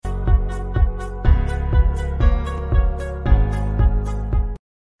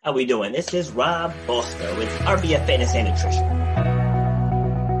How we doing? This is Rob Bosco with RBF Fitness and Nutrition.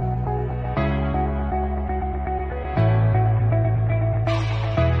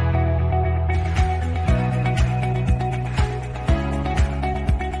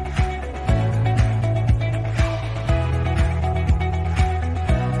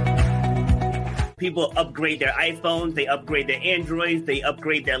 People upgrade their iPhones, they upgrade their Androids, they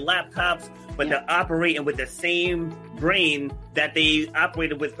upgrade their laptops, but they're operating with the same brain that they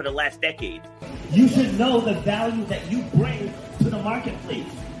operated with for the last decade. You should know the value that you bring to the marketplace.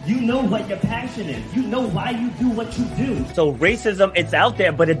 You know what your passion is. You know why you do what you do. So racism, it's out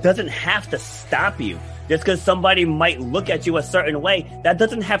there, but it doesn't have to stop you. Just because somebody might look at you a certain way, that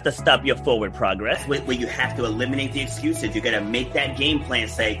doesn't have to stop your forward progress. Where you have to eliminate the excuses. You got to make that game plan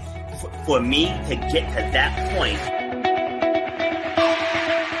say, for me to get to that point.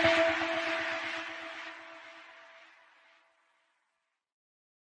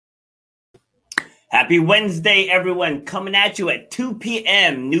 Happy Wednesday, everyone. Coming at you at 2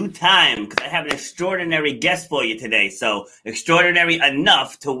 p.m. new time, because I have an extraordinary guest for you today. So extraordinary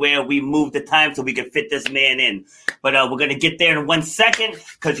enough to where we moved the time so we can fit this man in. But we're going to get there in 1 second,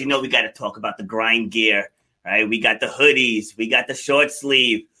 because we got to talk about the grind gear, right? We got the hoodies. We got the short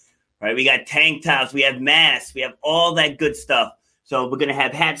sleeve, right? We got tank tops. We have masks. We have all that good stuff. So we're going to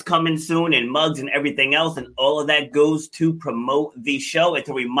have hats coming soon and mugs and everything else. And all of that goes to promote the show and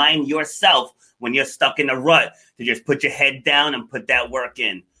to remind yourself when you're stuck in a rut to just put your head down and put that work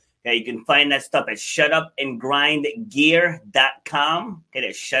in. Okay, you can find that stuff at shutupandgrindgear.com. Okay,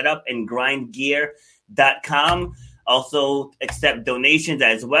 that's shutupandgrindgear.com. Also accept donations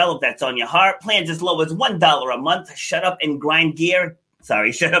as well if that's on your heart. Plans as low as $1 a month.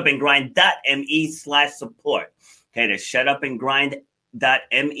 shutupandgrindme/support. Okay, that's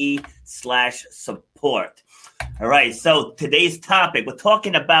shutupandgrind.me/support. All right, so today's topic, we're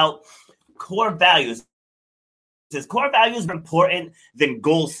talking about core values. Is core values more important than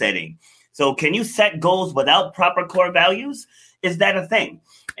goal setting? So can you set goals without proper core values? Is that a thing?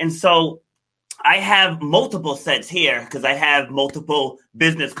 And so I have multiple sets here because I have multiple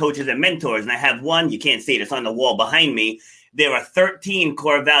business coaches and mentors. And I have one, you can't see it, it's on the wall behind me. There are 13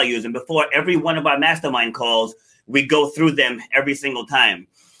 core values. And before every one of our mastermind calls, we go through them every single time.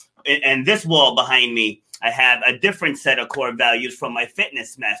 And this wall behind me, I have a different set of core values from my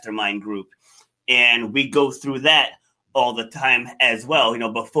fitness mastermind group. And we go through that all the time as well.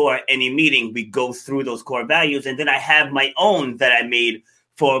 Before any meeting, we go through those core values. And then I have my own that I made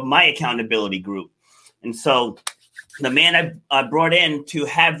for my accountability group. And so the man I brought in to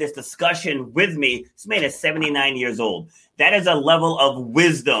have this discussion with me, this man is 79 years old. That is a level of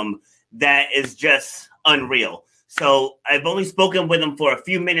wisdom that is just unreal. So I've only spoken with him for a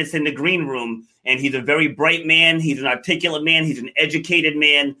few minutes in the green room, and he's a very bright man. He's an articulate man. He's an educated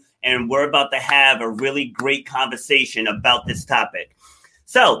man, and we're about to have a really great conversation about this topic.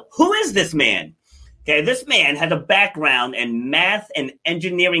 So who is this man? Okay, this man has a background in math and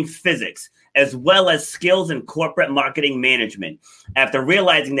engineering physics, as well as skills in corporate marketing management. After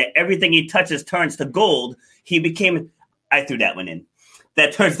realizing that everything he touches turns to gold, he became an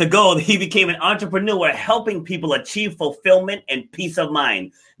entrepreneur helping people achieve fulfillment and peace of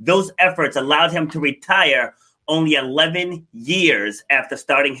mind. Those efforts allowed him to retire only 11 years after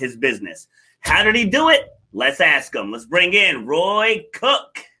starting his business. How did he do it? Let's ask him. Let's bring in Roy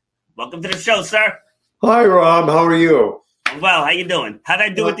Cook. Welcome to the show, sir. Hi, Rob. How are you? Well, how you doing? How'd I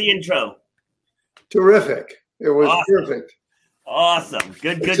do with the intro? Terrific. It was perfect. Awesome.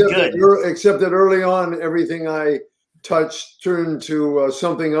 Good. Except that early on, everything I touched turned to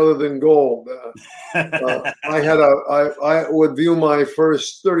something other than gold. I would view my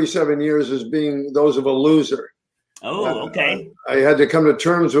first 37 years as being those of a loser. Oh, okay. I had to come to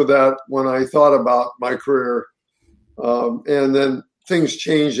terms with that when I thought about my career. And then things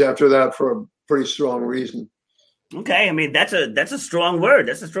changed after that for a pretty strong reason. Okay. I mean, that's a strong word.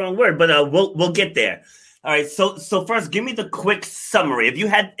 But we'll get there. All right. So first, give me the quick summary. If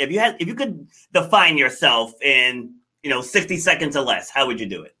you could define yourself in 60 seconds or less, how would you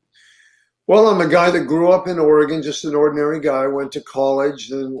do it? Well, I'm a guy that grew up in Oregon, just an ordinary guy, went to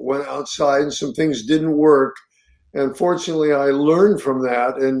college and went outside and some things didn't work. And fortunately, I learned from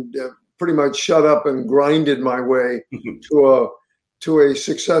that and pretty much shut up and grinded my way to a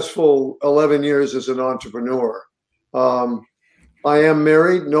successful 11 years as an entrepreneur. I am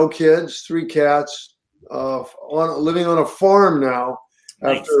married, no kids, 3 cats, living on a farm now.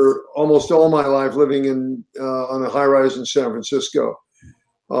 Nice. After almost all my life living on a high-rise in San Francisco.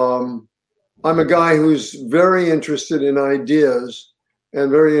 I'm a guy who's very interested in ideas and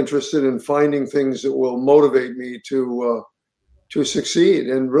very interested in finding things that will motivate me to to succeed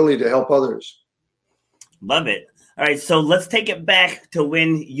and really to help others. Love it. All right, so let's take it back to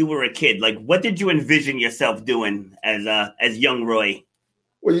when you were a kid. Like, what did you envision yourself doing as young Roy?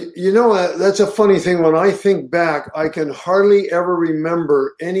 Well, that's a funny thing. When I think back, I can hardly ever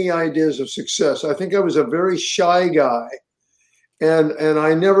remember any ideas of success. I think I was a very shy guy, and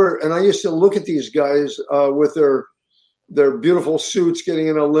I used to look at these guys with their beautiful suits, getting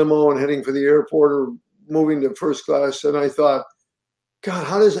in a limo and heading for the airport or moving to first class, and I thought, God,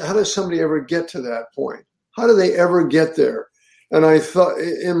 how does somebody ever get to that point? How do they ever get there? And I thought,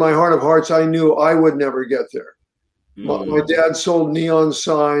 in my heart of hearts, I knew I would never get there. My dad sold neon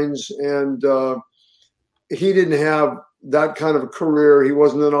signs, and he didn't have that kind of a career. He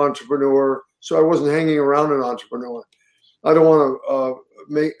wasn't an entrepreneur, so I wasn't hanging around an entrepreneur. I don't want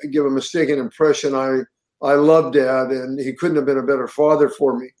to give a mistaken impression. I love Dad, and he couldn't have been a better father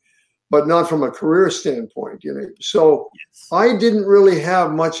for me, but not from a career standpoint. So yes. I didn't really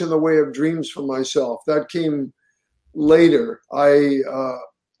have much in the way of dreams for myself. That came later. I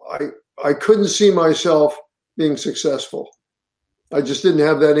couldn't see myself being successful. I just didn't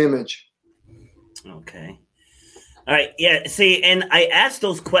have that image. Okay. All right. Yeah. See, and I asked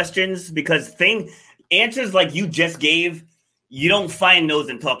those questions because answers like you just gave, you don't find those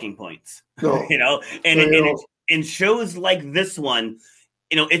in talking points. No. And shows like this one,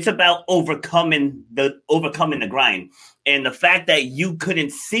 it's about overcoming the grind. And the fact that you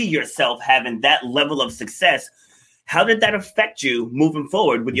couldn't see yourself having that level of success, how did that affect you moving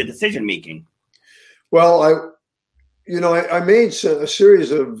forward with your decision making? Well, I made a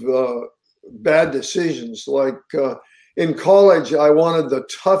series of bad decisions. Like in college, I wanted the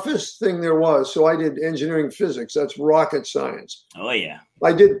toughest thing there was. So I did engineering physics. That's rocket science. Oh, yeah.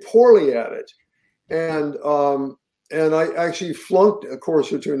 I did poorly at it. And I actually flunked a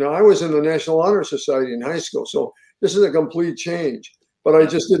course or two. Now, I was in the National Honor Society in high school. So this is a complete change. But I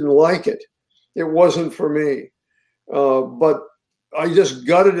just didn't like it. It wasn't for me. But I just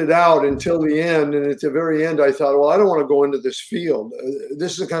gutted it out until the end. And at the very end, I thought, well, I don't want to go into this field.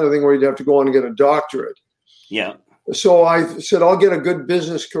 This is the kind of thing where you'd have to go on and get a doctorate. Yeah. So I said, I'll get a good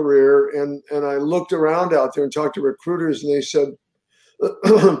business career. And I looked around out there and talked to recruiters, and they said,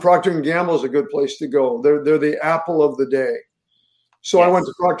 Procter & Gamble is a good place to go. They're the apple of the day. So yes. I went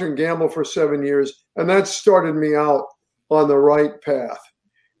to Procter & Gamble for 7 years, and that started me out on the right path.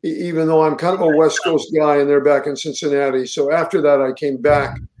 Even though I'm kind of a West Coast guy and they're back in Cincinnati. So after that, I came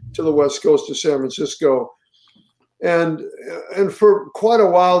back to the West Coast to San Francisco. And for quite a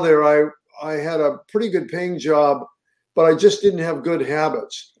while there, I had a pretty good paying job, but I just didn't have good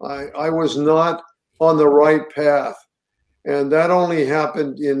habits. I was not on the right path. And that only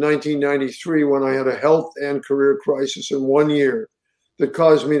happened in 1993 when I had a health and career crisis in 1 year that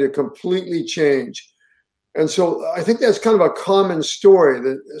caused me to completely change. And so I think that's kind of a common story,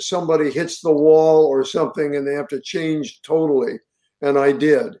 that somebody hits the wall or something and they have to change totally. And I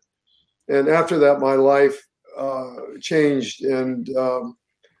did. And after that, my life changed, and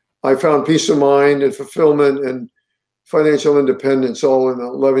I found peace of mind and fulfillment and financial independence all in an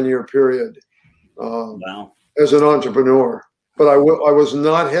 11-year period. Wow. As an entrepreneur. But I was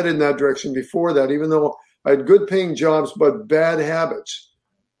not headed in that direction before that, even though I had good paying jobs, but bad habits.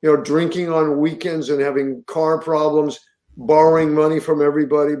 Drinking on weekends and having car problems, borrowing money from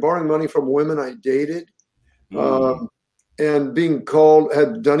everybody, borrowing money from women I dated, and being called,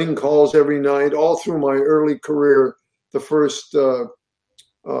 had dunning calls every night, all through my early career, the first, up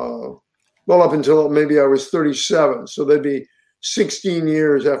until maybe I was 37. So that'd be 16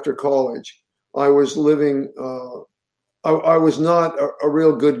 years after college. I was living, I was not a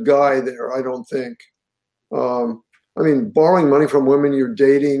real good guy there, I don't think. Borrowing money from women you're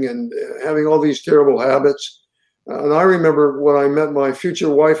dating and having all these terrible habits. And I remember when I met my future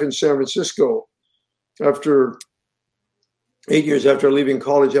wife in San Francisco, after 8 years after leaving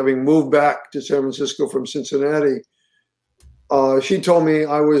college, having moved back to San Francisco from Cincinnati, she told me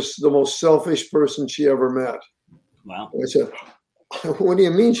I was the most selfish person she ever met. Wow. I said, what do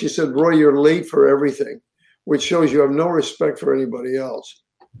you mean? She said, Roy, you're late for everything, which shows you have no respect for anybody else.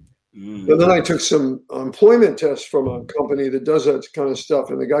 And then I took some employment tests from a company that does that kind of stuff.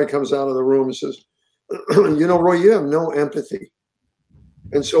 And the guy comes out of the room and says, Roy, you have no empathy.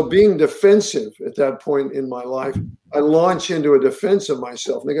 And so being defensive at that point in my life, I launch into a defense of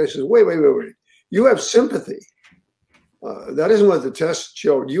myself. And the guy says, wait. You have sympathy. That isn't what the test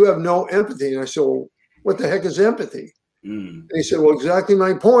showed. You have no empathy. And I said, well, what the heck is empathy? And he said, well, exactly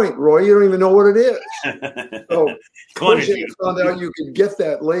my point, Roy. You don't even know what it is. So I found out you could get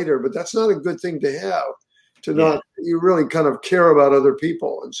that later, but that's not a good thing to have, not, you really kind of care about other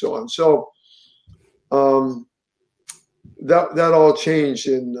people and so on. So that all changed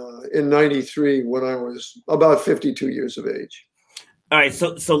in '93 when I was about 52 years of age. All right,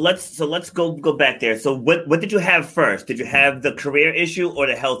 so let's go back there. So what did you have first? Did you have the career issue or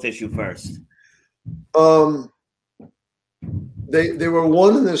the health issue first? They were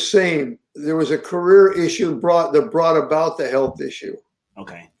one and the same. There was a career issue that brought about the health issue.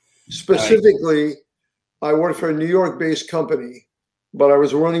 Okay. Specifically, right. I worked for a New York-based company, but I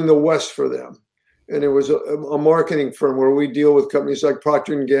was running the West for them. And it was a marketing firm where we deal with companies like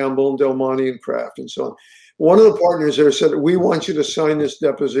Procter & Gamble and Del Monte and Kraft and so on. One of the partners there said, we want you to sign this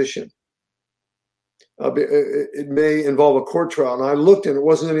deposition. It may involve a court trial. And I looked and it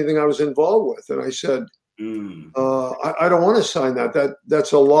wasn't anything I was involved with. And I said, I don't want to sign that.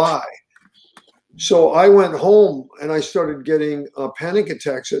 That's a lie. So I went home and I started getting panic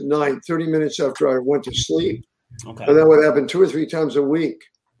attacks at night, 30 minutes after I went to sleep. Okay. And that would happen 2 or 3 times a week.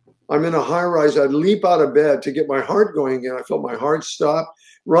 I'm in a high rise. I'd leap out of bed to get my heart going again. I felt my heart stop,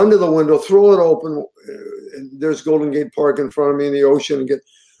 run to the window, throw it open. And there's Golden Gate Park in front of me in the ocean and get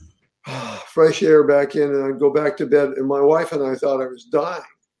fresh air back in. And I'd go back to bed. And my wife and I thought I was dying.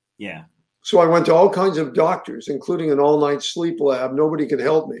 Yeah. So I went to all kinds of doctors, including an all-night sleep lab. Nobody could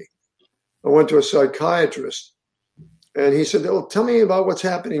help me. I went to a psychiatrist. And he said, oh, tell me about what's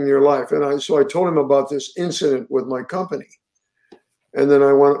happening in your life. And so I told him about this incident with my company. And then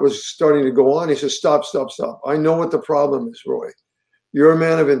was starting to go on. He says, stop. I know what the problem is, Roy. You're a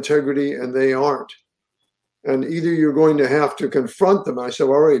man of integrity and they aren't. And either you're going to have to confront them. I said, I've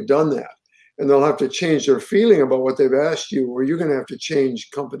already done that. And they'll have to change their feeling about what they've asked you, or you're going to have to change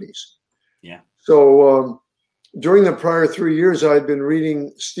companies. Yeah. So during the prior 3 years, I'd been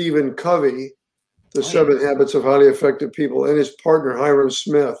reading Stephen Covey, The 7 Habits of Highly Effective People, and his partner, Hiram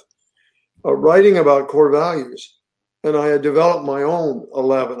Smith, writing about core values. And I had developed my own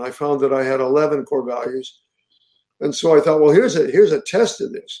 11. I found that I had 11 core values. And so I thought, well, here's a test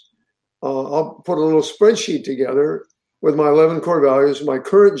of this. I'll put a little spreadsheet together with my 11 core values, my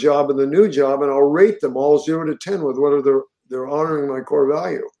current job and the new job, and I'll rate them all 0 to 10 with whether they're honoring my core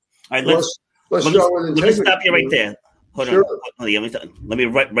value. All right, let's start with integrity. Let me stop you right there. Hold on. Let me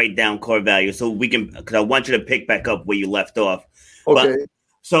write down core values so we can, because I want you to pick back up where you left off. Okay.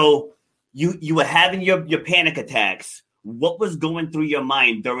 So you were having your panic attacks. What was going through your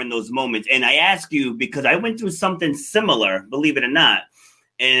mind during those moments? And I ask you because I went through something similar, believe it or not.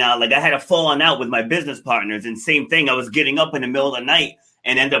 And I had a falling out with my business partners, and same thing. I was getting up in the middle of the night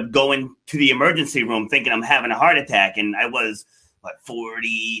and end up going to the emergency room thinking I'm having a heart attack. And I was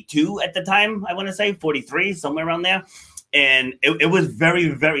 42 at the time, I want to say 43, somewhere around there. And it was very,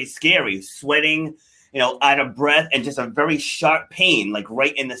 very scary, sweating, out of breath, and just a very sharp pain, like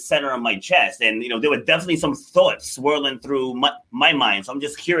right in the center of my chest. And, there were definitely some thoughts swirling through my mind. So I'm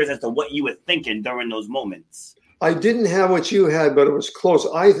just curious as to what you were thinking during those moments. I didn't have what you had, but it was close.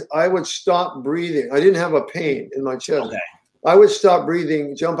 I would stop breathing. I didn't have a pain in my chest. Okay. I would stop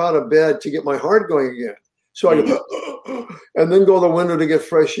breathing, jump out of bed to get my heart going again. So I go, and then go to the window to get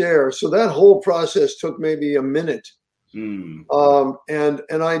fresh air. So that whole process took maybe a minute. And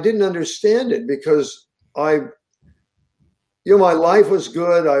I didn't understand it because my life was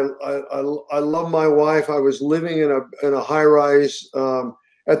good. I love my wife. I was living in a high rise.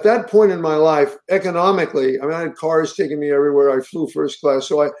 At that point in my life, economically, I had cars taking me everywhere. I flew first class.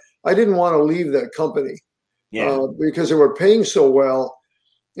 So I didn't want to leave that company because they were paying so well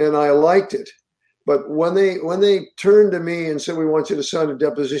and I liked it. But when they turned to me and said, we want you to sign a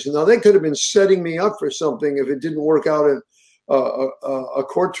deposition, now they could have been setting me up for something if it didn't work out in a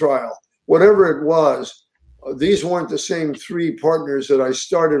court trial. Whatever it was, these weren't the same 3 partners that I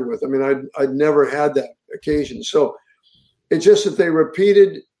started with. I'd never had that occasion. So it's just that they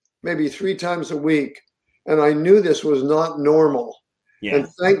repeated maybe 3 times a week, and I knew this was not normal. Yeah. And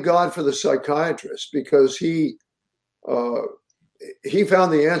thank God for the psychiatrist because he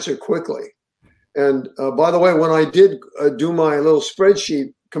found the answer quickly. And by the way, when I did do my little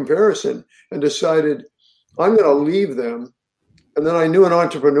spreadsheet comparison and decided I'm going to leave them, and then I knew an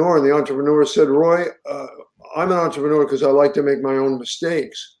entrepreneur, and the entrepreneur said, Roy, I'm an entrepreneur because I like to make my own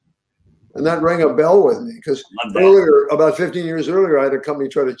mistakes. And that rang a bell with me because earlier, about 15 years earlier, I had a company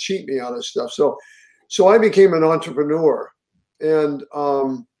try to cheat me out of stuff. So I became an entrepreneur. And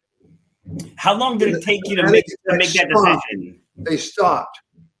how long did it take you to make that decision? They stopped.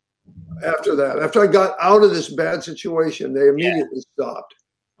 After that, after I got out of this bad situation, they immediately stopped.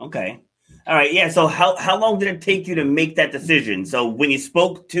 Okay. All right. Yeah. So how long did it take you to make that decision? So when you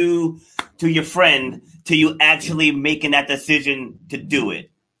spoke to your friend, to you actually making that decision to do it?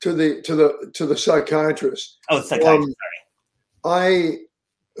 To the psychiatrist. Oh, psychiatrist. Sorry.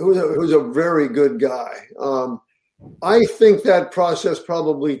 Who's a very good guy. I think that process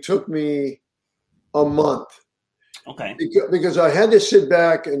probably took me a month. Okay. Because I had to sit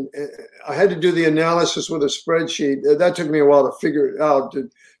back and I had to do the analysis with a spreadsheet. That took me a while to figure it out, to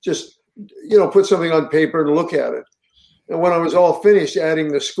just, put something on paper and look at it. And when I was all finished,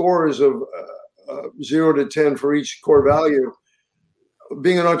 adding the scores of 0 to 10 for each core value,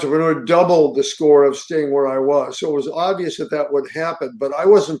 being an entrepreneur doubled the score of staying where I was. So it was obvious that would happen, but I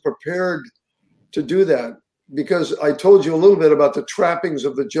wasn't prepared to do that because I told you a little bit about the trappings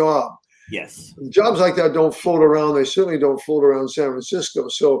of the job. Yes. Jobs like that don't float around. They certainly don't float around San Francisco.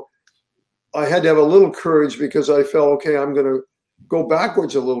 So I had to have a little courage because I felt, okay, I'm going to go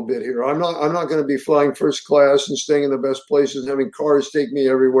backwards a little bit here. I'm not going to be flying first class and staying in the best places and having cars take me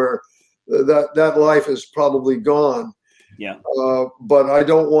everywhere. That life is probably gone. Yeah. But I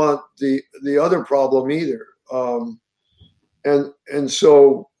don't want the other problem either. And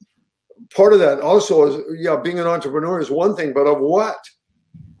so part of that also is, being an entrepreneur is one thing, but of what?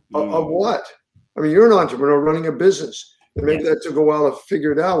 Of what? I mean, you're an entrepreneur running a business, and maybe that took a while to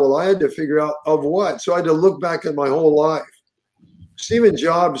figure it out. Well, I had to figure out of what. So I had to look back at my whole life. Stephen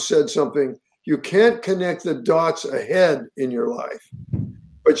Jobs said something: you can't connect the dots ahead in your life,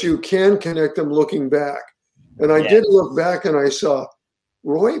 but you can connect them looking back. And I did look back, and I saw,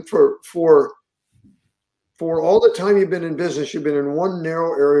 Roy, for all the time you've been in business, you've been in one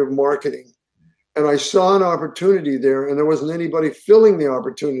narrow area of marketing. And I saw an opportunity there, and there wasn't anybody filling the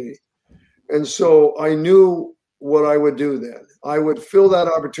opportunity. And so I knew what I would do then. I would fill that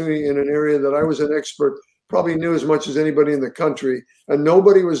opportunity in an area that I was an expert, probably knew as much as anybody in the country, and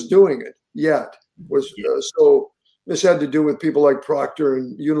nobody was doing it yet. So this had to do with people like Procter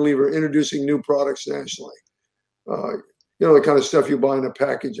and Unilever introducing new products nationally. The kind of stuff you buy in a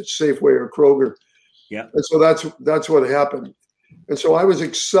package at Safeway or Kroger. Yeah. And so that's what happened. And so I was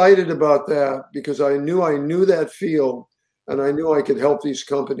excited about that because I knew that field, and I knew I could help these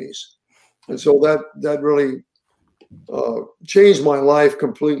companies. And so that really changed my life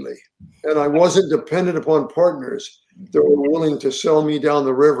completely. And I wasn't dependent upon partners that were willing to sell me down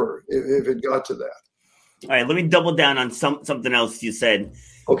the river if it got to that. All right, let me double down on something else you said.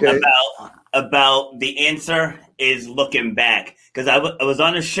 Okay. About the answer is looking back, because I was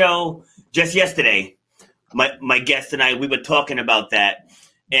on a show just yesterday. My guest and I, we were talking about that,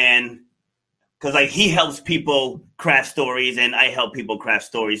 and because he helps people craft stories, and I help people craft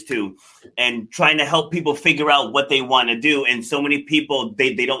stories too, and trying to help people figure out what they want to do. And so many people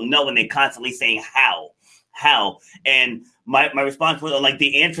they don't know, and they're constantly saying how. And my response was like,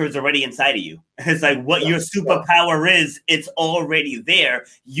 the answer is already inside of you. It's like what your superpower is. It's already there.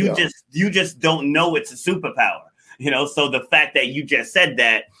 You just don't know it's a superpower. So the fact that you just said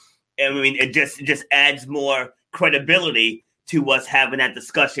that, I mean, it just adds more credibility to us having that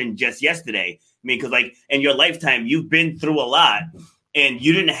discussion just yesterday. I mean, because in your lifetime, you've been through a lot, and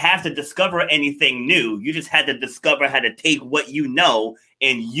you didn't have to discover anything new. You just had to discover how to take what you know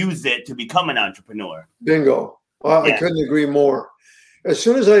and use it to become an entrepreneur. Bingo. I couldn't agree more. As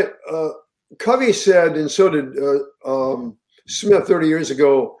soon as Covey said, and so did Smith 30 years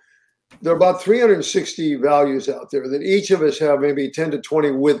ago, there are about 360 values out there that each of us have maybe 10 to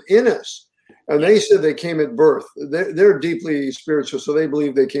 20 within us. And they said they came at birth. They're deeply spiritual, so they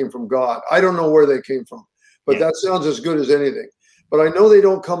believe they came from God. I don't know where they came from, but that sounds as good as anything. But I know they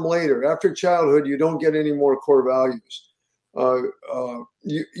don't come later. After childhood, you don't get any more core values.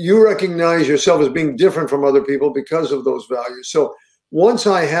 You recognize yourself as being different from other people because of those values. So once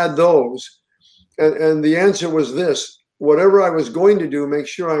I had those, and the answer was this: whatever I was going to do, make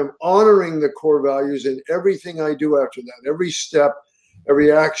sure I'm honoring the core values in everything I do after that, every step,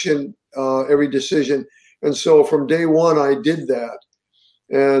 every action, every decision. And so from day one, I did that.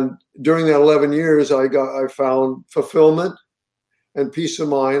 And during that 11 years, I found fulfillment and peace of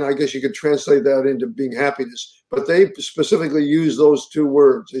mind. I guess you could translate that into being happiness, but they specifically use those two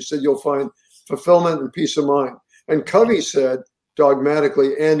words. They said you'll find fulfillment and peace of mind. And Covey said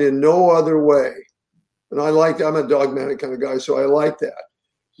dogmatically, and in no other way. And I'm a dogmatic kind of guy, so I like that.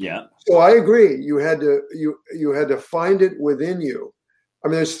 Yeah. So I agree. You had to find it within you. I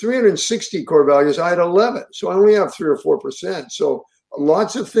mean, there's 360 core values. I had 11, so I only have 3 or 4%. So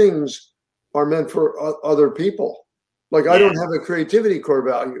lots of things are meant for other people. Like I don't have a creativity core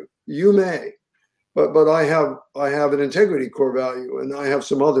value. You may, but I have an integrity core value, and I have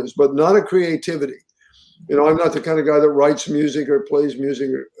some others, but not a creativity. I'm not the kind of guy that writes music or plays music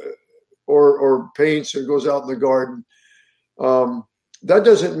or paints or goes out in the garden. That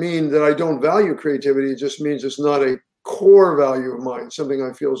doesn't mean that I don't value creativity. It just means it's not a core value of mine, something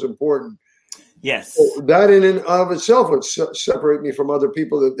I feel is important. Yes. So that in and of itself would separate me from other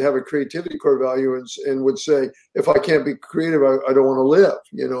people that have a creativity core value and would say, if I can't be creative, I don't want to live.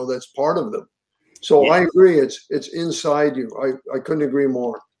 You know, that's part of them. So Yeah. I agree. It's inside you. I couldn't agree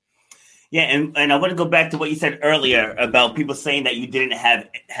more. Yeah, and I want to go back to what you said earlier about people saying that you didn't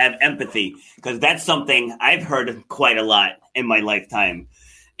have empathy, because that's something I've heard quite a lot in my lifetime.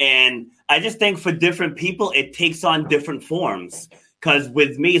 And I just think for different people, it takes on different forms. Because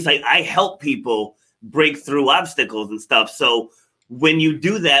with me, it's like I help people break through obstacles and stuff. So when you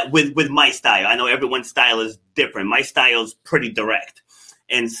do that with my style, I know everyone's style is different. My style is pretty direct.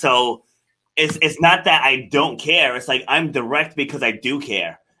 And so it's not that I don't care. It's like I'm direct because I do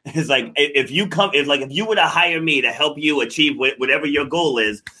care. It's like if you were to hire me to help you achieve whatever your goal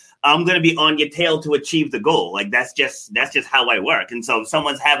is, I'm going to be on your tail to achieve the goal. Like that's just how I work. And so if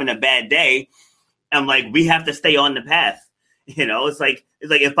someone's having a bad day, I'm like, we have to stay on the path. You know, it's like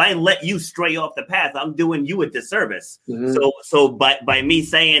if I let you stray off the path, I'm doing you a disservice. Mm-hmm. So by me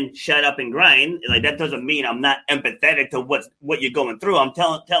saying shut up and grind, like that doesn't mean I'm not empathetic to what you're going through. I'm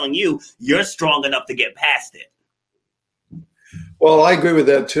telling you, you're strong enough to get past it. Well, I agree with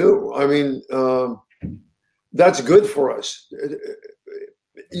that too. I mean, that's good for us.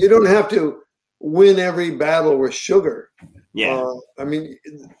 You don't have to win every battle with sugar. Yeah. I mean,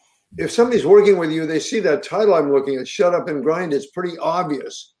 if somebody's working with you, they see that title I'm looking at, Shut Up and Grind. It's pretty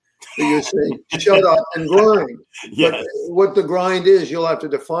obvious that you're saying shut up and grind. Yes. But what the grind is, you'll have to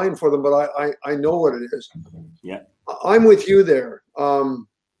define for them, but I know what it is. Yeah. I'm with you there.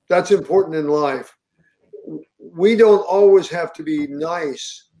 That's important in life. We don't always have to be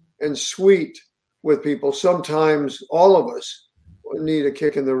nice and sweet with people. Sometimes all of us need a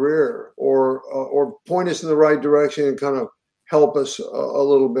kick in the rear or point us in the right direction and kind of help us a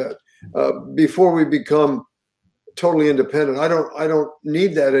little bit before we become totally independent. I don't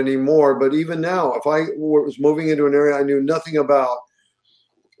need that anymore. But even now, if I was moving into an area I knew nothing about,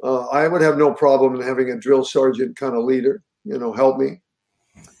 I would have no problem in having a drill sergeant kind of leader, help me.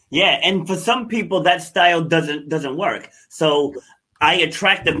 Yeah, and for some people that style doesn't work. So I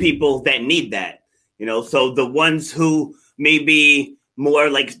attract the people that need that. So the ones who may be more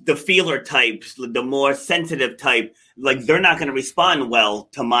like the feeler types, the more sensitive type, like they're not going to respond well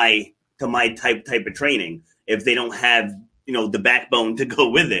to my type of training if they don't have the backbone to go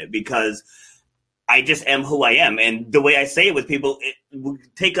with it, because I just am who I am. And the way I say it with people,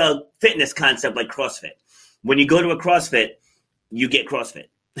 take a fitness concept like CrossFit. When you go to a CrossFit, you get CrossFit.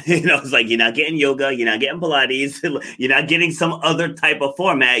 It's like you're not getting yoga, you're not getting Pilates, you're not getting some other type of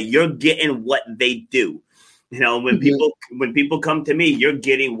format. You're getting what they do. When people come to me, you're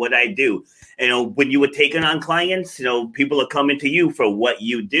getting what I do. When you were taking on clients, people are coming to you for what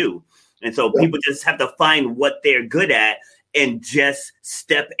you do. And so people just have to find what they're good at and just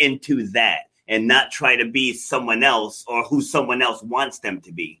step into that and not try to be someone else or who someone else wants them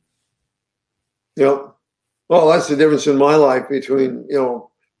to be. Yeah. Well, that's the difference in my life between,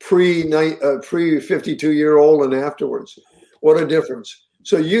 pre 52-year-old and afterwards. What a difference.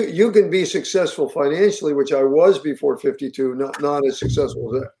 So you can be successful financially, which I was before 52, not as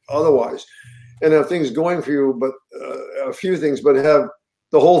successful as otherwise, and have things going for you, but a few things, but have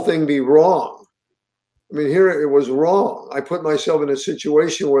the whole thing be wrong. I mean, here it was wrong. I put myself in a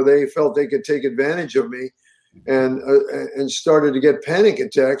situation where they felt they could take advantage of me, and started to get panic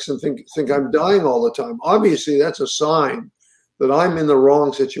attacks and think I'm dying all the time. Obviously, that's a sign that I'm in the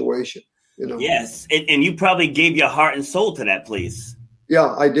wrong situation. Yes, and you probably gave your heart and soul to that place.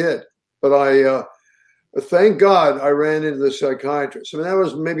 Yeah, I did. But I thank God I ran into the psychiatrist. I mean, that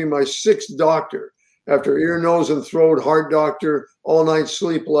was maybe my sixth doctor after ear, nose, and throat, heart doctor, all-night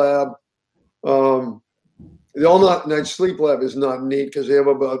sleep lab. The all-night sleep lab is not neat because they have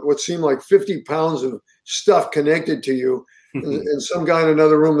about what seemed like 50 pounds of stuff connected to you. And some guy in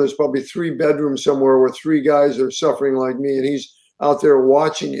another room, there's probably 3 bedrooms somewhere where 3 guys are suffering like me, and he's out there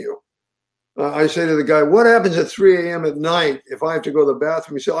watching you. I say to the guy, what happens at 3 a.m. at night if I have to go to the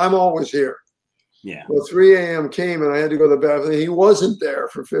bathroom? He said, I'm always here. Yeah. Well, 3 a.m. came and I had to go to the bathroom. He wasn't there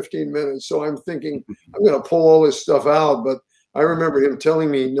for 15 minutes. So I'm thinking, I'm going to pull all this stuff out. But I remember him telling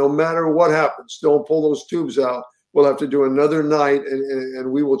me, no matter what happens, don't pull those tubes out. We'll have to do another night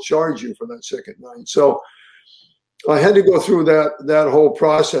and we will charge you for that second night. So I had to go through that whole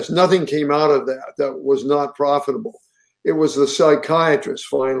process. Nothing came out of that. That was not profitable. It was the psychiatrist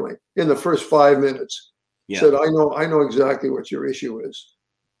finally in the first 5 minutes said, I know exactly what your issue is.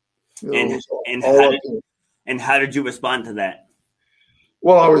 And how did you respond to that?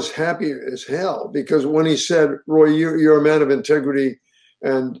 Well, I was happy as hell because when he said, Roy, you're a man of integrity.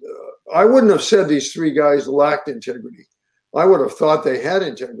 And I wouldn't have said these 3 guys lacked integrity. I would have thought they had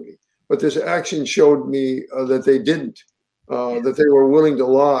integrity. but this action showed me that they didn't, that they were willing to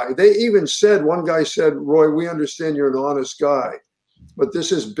lie. They even said, one guy said, Roy, we understand you're an honest guy, but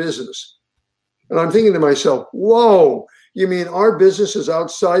this is business. And I'm thinking to myself, whoa, you mean our business is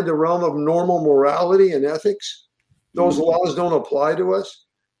outside the realm of normal morality and ethics? Those laws don't apply to us?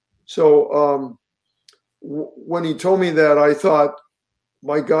 So when he told me that, I thought,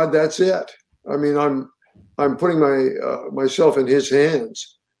 my God, that's it. I mean, I'm putting myself in his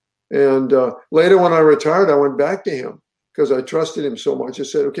hands. And later when I retired, I went back to him because I trusted him so much. I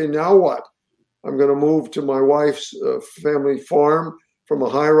said, okay, now what? I'm going to move to my wife's family farm from a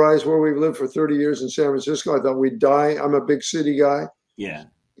high rise where we've lived for 30 years in San Francisco. I thought we'd die. I'm a big city guy. Yeah.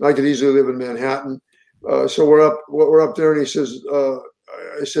 I could easily live in Manhattan. So we're up there, and he says,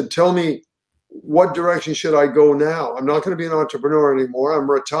 I said, tell me, what direction should I go now? I'm not going to be an entrepreneur anymore.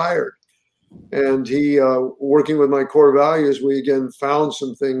 I'm retired. And he, working with my core values, we again found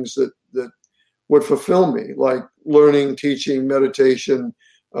some things that would fulfill me, like learning, teaching, meditation,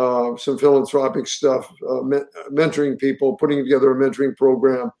 some philanthropic stuff, mentoring people, putting together a mentoring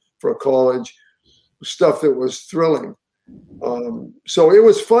program for a college, stuff that was thrilling. So it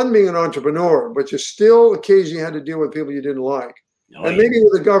was fun being an entrepreneur, but you still occasionally had to deal with people you didn't like. Oh, and maybe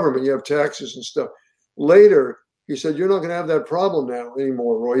with the government, you have taxes and stuff. Later, he said, you're not going to have that problem now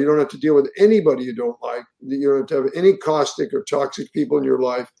anymore, Roy. You don't have to deal with anybody you don't like. You don't have to have any caustic or toxic people in your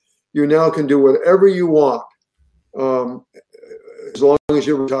life. You now can do whatever you want as long as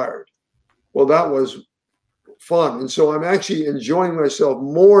you're retired. Well, that was fun. And so I'm actually enjoying myself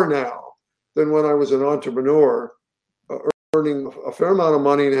more now than when I was an entrepreneur, earning a fair amount of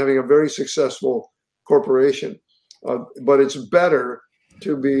money and having a very successful corporation. But it's better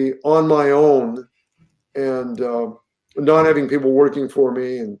to be on my own and not having people working for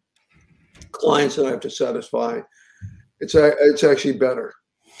me and clients that I have to satisfy. It's actually better.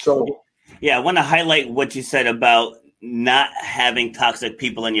 So, yeah, I want to highlight what you said about not having toxic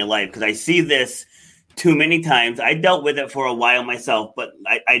people in your life, because I see this too many times. I dealt with it for a while myself, but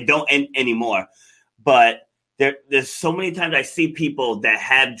I don't anymore. But there's so many times I see people that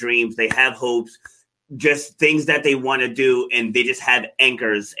have dreams, they have hopes, just things that they want to do, and they just have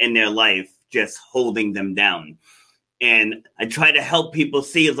anchors in their life just holding them down. And I try to help people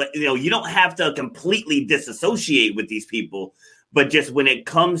see, like, you don't have to completely disassociate with these people, but just when it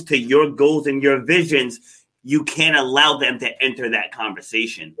comes to your goals and your visions, you can't allow them to enter that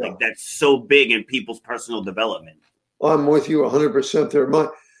conversation. Yeah. Like, that's so big in people's personal development. I'm with you 100% there.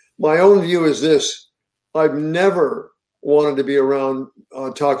 My own view is this: I've never wanted to be around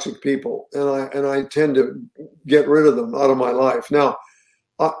toxic people, and I tend to get rid of them out of my life. Now,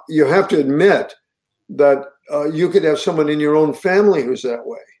 you have to admit that you could have someone in your own family who's that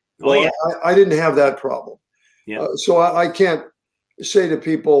way. Well, yeah. I didn't have that problem. Yeah. So I can't say to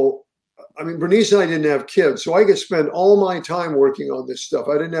people, I mean, Bernice and I didn't have kids, so I could spend all my time working on this stuff.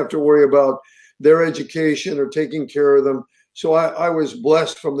 I didn't have to worry about their education or taking care of them. So I was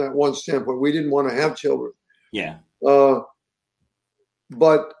blessed from that one standpoint. We didn't want to have children. Yeah. But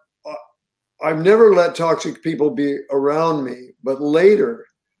I've never let toxic people be around me. But later,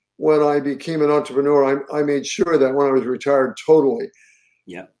 when I became an entrepreneur, I made sure that when I was retired, totally.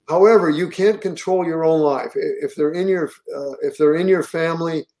 Yeah. However, you can't control your own life. If they're in your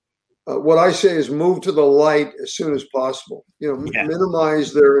family, what I say is move to the light as soon as possible.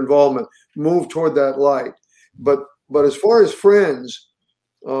 Minimize their involvement, move toward that light. But as far as friends,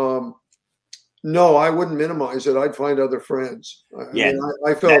 no, I wouldn't minimize it. I'd find other friends.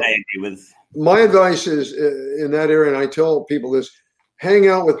 I felt I agree with. My advice is in that area, and I tell people this: hang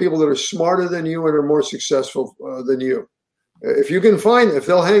out with people that are smarter than you and are more successful than you. If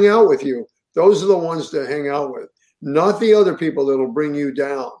they'll hang out with you, those are the ones to hang out with, not the other people that'll bring you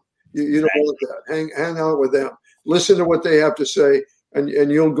down. You don't want that. Hang out with them. Listen to what they have to say, and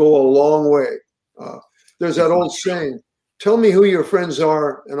you'll go a long way. There's that old saying: tell me who your friends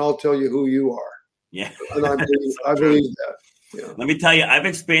are, and I'll tell you who you are. Yeah. And I believe that. Yeah. Let me tell you, I've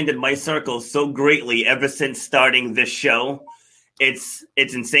expanded my circle so greatly ever since starting this show. It's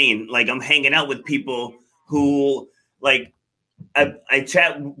insane. Like, I'm hanging out with people who, like, I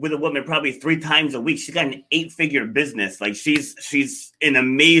chat with a woman probably 3 times a week. She's got an 8-figure business. Like, she's an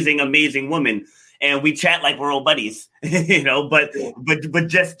amazing, amazing woman. And we chat like we're old buddies, but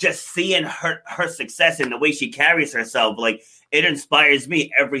just seeing her success and the way she carries herself, like, it inspires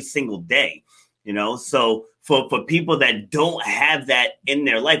me every single day, So for people that don't have that in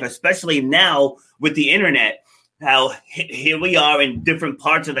their life, especially now with the internet, how here we are in different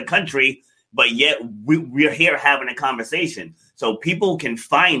parts of the country, but yet we're here having a conversation. So people can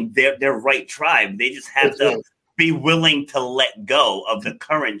find their right tribe. They just have to be willing to let go of the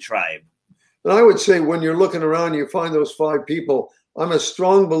current tribe. And I would say when you're looking around, you find those 5 people. I'm a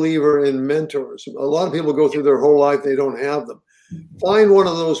strong believer in mentors. A lot of people go through their whole life, they don't have them. Find one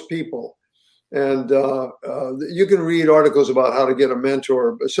of those people. And you can read articles about how to get a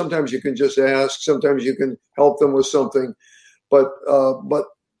mentor, but sometimes you can just ask. Sometimes you can help them with something. But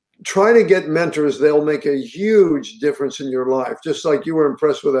try to get mentors. They'll make a huge difference in your life. Just like you were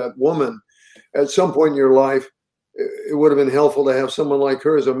impressed with that woman, at some point in your life, it would have been helpful to have someone like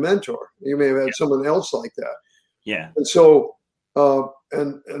her as a mentor. You may have had someone else like that. Yeah. And so,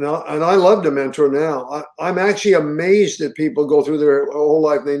 and I love to mentor now. I'm actually amazed that people go through their whole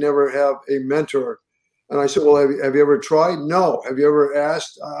life and they never have a mentor. And I said, well, have you ever tried? No. Have you ever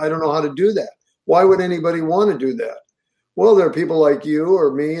asked? I don't know how to do that. Why would anybody want to do that? Well, there are people like you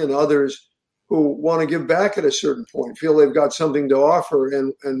or me and others who want to give back at a certain point, feel they've got something to offer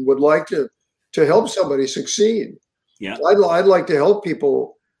and would like to help somebody succeed. Yeah. I'd like to help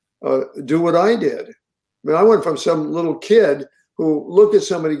people do what I did. I mean, I went from some little kid who looked at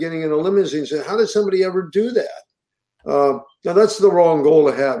somebody getting in a limousine and said, how did somebody ever do that? Now, that's the wrong goal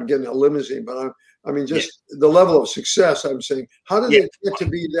to have, getting a limousine. But I mean, just the level of success, I'm saying, how did they get to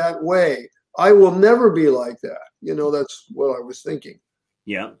be that way? I will never be like that. That's what I was thinking.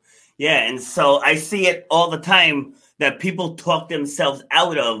 Yeah. Yeah. And so I see it all the time that people talk themselves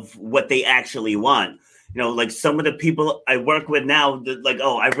out of what they actually want. Like some of the people I work with now, like,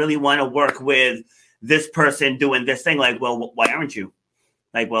 oh, I really want to work with this person doing this thing. Like, well, why aren't you?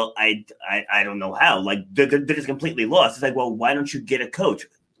 Like, well, I don't know how. Like, they're just completely lost. It's like, well, why don't you get a coach?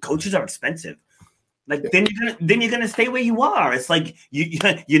 Coaches are expensive. Like, then you're gonna stay where you are. It's like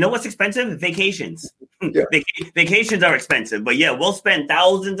you know what's expensive? Vacations. Yeah. Vacations are expensive, but we'll spend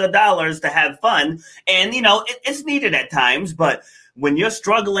thousands of dollars to have fun, and it's needed at times. But when you're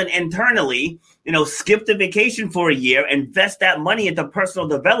struggling internally, skip the vacation for a year, invest that money into personal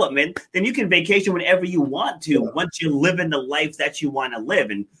development, then you can vacation whenever you want to once you're living the life that you want to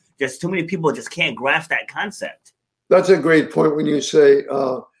live. And just too many people just can't grasp that concept. That's a great point when you say,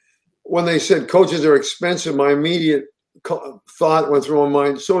 when they said coaches are expensive, my immediate thought went through my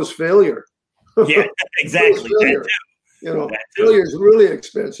mind, so is failure. Yeah, exactly. Failure. Failure is really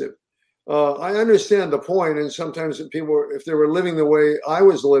expensive. I understand the point, and sometimes people, if they were living the way I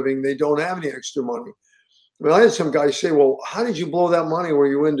was living, they don't have any extra money. I mean, I had some guys say, well, how did you blow that money? Were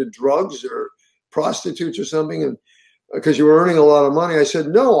you into drugs or prostitutes or something? And because you were earning a lot of money? I said,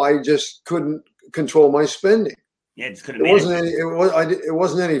 no, I just couldn't control my spending. Yeah, just couldn't. It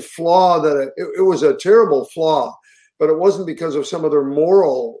wasn't any flaw it was a terrible flaw, but it wasn't because of some other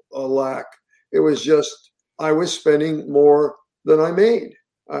moral lack. It was just I was spending more than I made.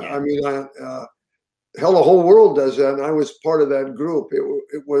 I mean, hell, the whole world does that, and I was part of that group.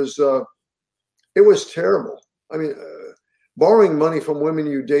 It was terrible. I mean, borrowing money from women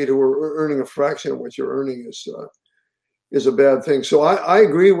you date who are earning a fraction of what you're earning is a bad thing. So I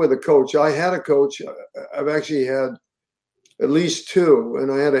agree with a coach. I had a coach. I've actually had at least 2,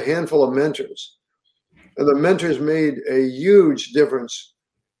 and I had a handful of mentors. And the mentors made a huge difference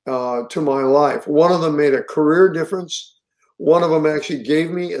to my life. One of them made a career difference. One of them actually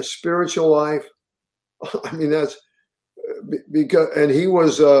gave me a spiritual life. I mean, that's because, and he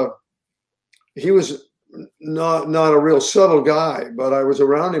was not a real subtle guy, but I was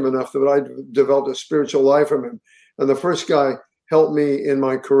around him enough that I developed a spiritual life from him. And the first guy helped me in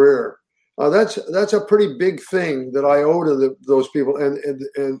my career. That's a pretty big thing that I owe to those people, and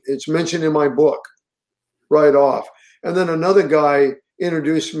it's mentioned in my book right off. And then another guy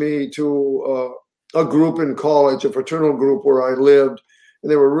introduced me to a group in college, a fraternal group where I lived,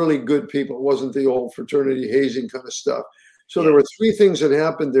 and they were really good people. It wasn't the old fraternity hazing kind of stuff. So there were 3 things that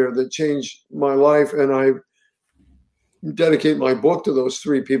happened there that changed my life, and I dedicate my book to those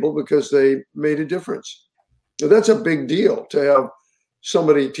 3 people because they made a difference. So that's a big deal, to have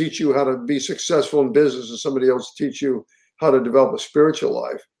somebody teach you how to be successful in business and somebody else teach you how to develop a spiritual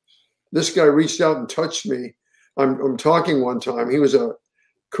life. This guy reached out and touched me. I'm talking one time. He was a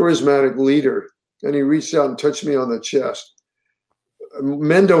charismatic leader, and he reached out and touched me on the chest.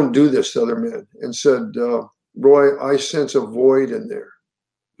 Men don't do this to other men, and said, Roy, I sense a void in there.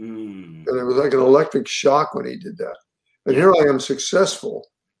 And it was like an electric shock when he did that. And here I am, successful,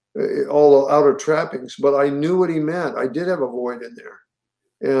 all outer trappings, but I knew what he meant. I did have a void in there.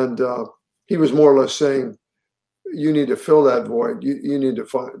 And he was more or less saying, you need to fill that void. You need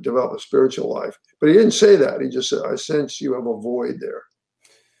to develop a spiritual life. But he didn't say that. He just said, I sense you have a void there.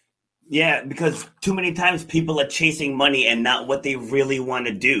 Yeah, because too many times people are chasing money and not what they really want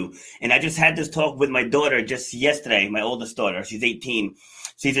to do. And I just had this talk with my daughter just yesterday, my oldest daughter. She's 18.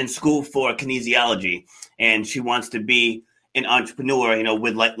 she's in school for kinesiology, and she wants to be an entrepreneur,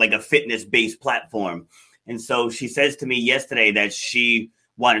 with like a fitness-based platform. And so she says to me yesterday that she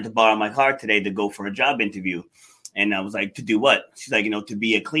wanted to borrow my car today to go for a job interview. And I was like, to do what? She's like, to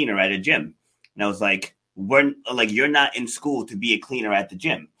be a cleaner at a gym. And I was like, you're not in school to be a cleaner at the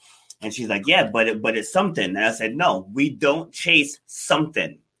gym. And she's like, yeah, but it's something. And I said, no, we don't chase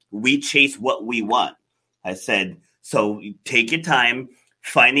something. We chase what we want. I said, so take your time,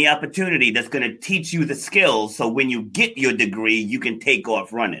 find the opportunity that's going to teach you the skills. So when you get your degree, you can take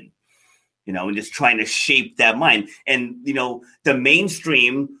off running, and just trying to shape that mind. And, the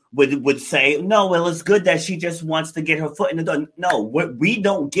mainstream would say, no, well, it's good that she just wants to get her foot in the door. No, we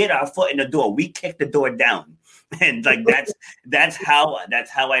don't get our foot in the door. We kick the door down. And like, that's how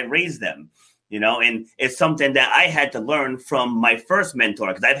I raised them, and it's something that I had to learn from my first mentor,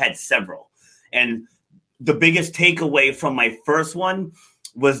 because I've had several. And the biggest takeaway from my first one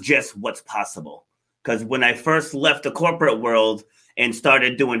was just what's possible. Because when I first left the corporate world and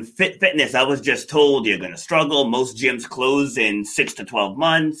started doing fitness, I was just told you're going to struggle. Most gyms close in 6 to 12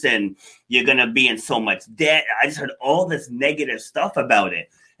 months and you're going to be in so much debt. I just heard all this negative stuff about it.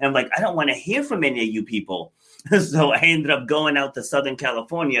 And I'm like, I don't want to hear from any of you people. So I ended up going out to Southern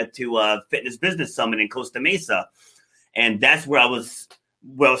California to a fitness business summit in Costa Mesa. And that's where I was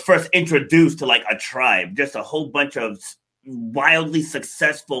first introduced to like a tribe, just a whole bunch of wildly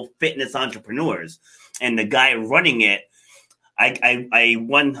successful fitness entrepreneurs. And the guy running it, I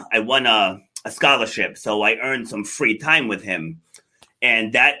won a scholarship. So I earned some free time with him.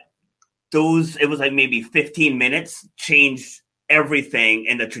 And it was like maybe 15 minutes changed everything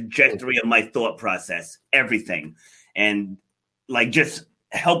in the trajectory of my thought process, everything. And like just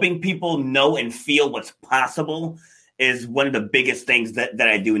helping people know and feel what's possible is one of the biggest things that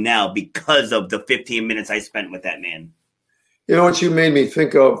I do now because of the 15 minutes I spent with that man. You know what you made me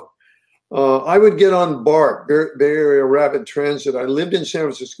think of? I would get on BART, Bay Area Rapid Transit. I lived in San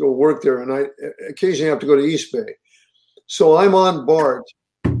Francisco, worked there, and I occasionally have to go to East Bay. So I'm on BART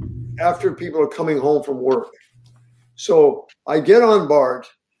after people are coming home from work. So I get on BART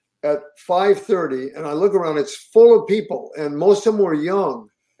at 5:30 and I look around, it's full of people and most of them were young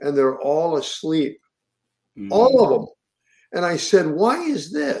and they're all asleep, all of them. And I said, why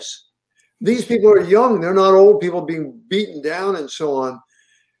is this? These people are young. They're not old people being beaten down and so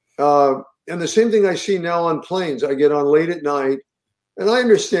on. And the same thing I see now on planes. I get on late at night and I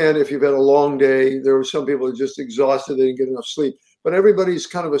understand if you've had a long day, there were some people who are just exhausted. They didn't get enough sleep, but everybody's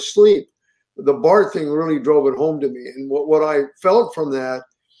kind of asleep. The BART thing really drove it home to me. And what I felt from that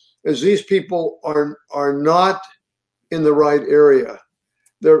is these people are not in the right area.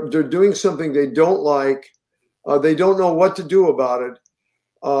 They're doing something they don't like. They don't know what to do about it.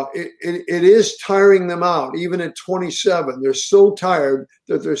 It is tiring them out. Even at 27, they're so tired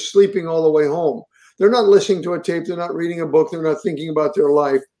that they're sleeping all the way home. They're not listening to a tape. They're not reading a book. They're not thinking about their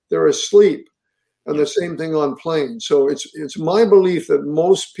life. They're asleep. And the same thing on planes. So it's my belief that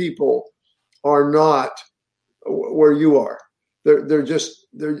most people are not where you are. They're just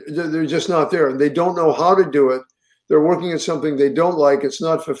not there, and they don't know how to do it. They're working at something they don't like. It's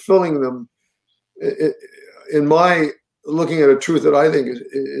not fulfilling them. In my looking at a truth that I think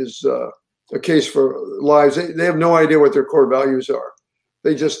is a case for lives, they have no idea what their core values are.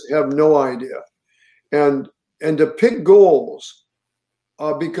 They just have no idea. And to pick goals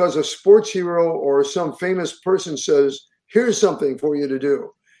because a sports hero or some famous person says, "Here's something for you to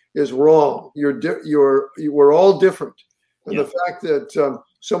do," is wrong. We're all different. And the fact that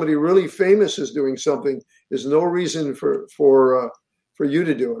somebody really famous is doing something is no reason for you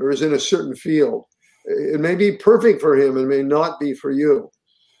to do it, or is in a certain field. It may be perfect for him and may not be for you.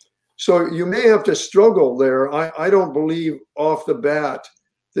 So you may have to struggle there. I don't believe off the bat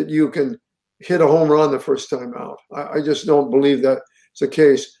that you can hit a home run the first time out. I just don't believe that's the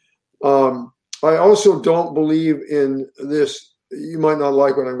case. I also don't believe in this. You might not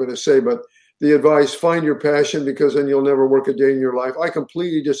like what I'm going to say, but the advice, find your passion because then you'll never work a day in your life. I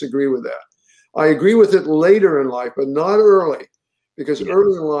completely disagree with that. I agree with it later in life, but not early, because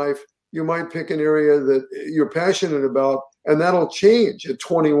early in life, you might pick an area that you're passionate about, and that'll change at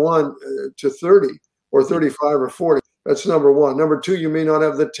 21 to 30 or 35 or 40. That's number one. Number two, you may not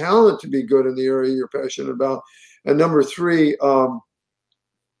have the talent to be good in the area you're passionate about. And number three,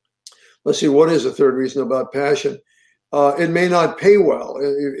 let's see, what is the third reason about passion? It may not pay well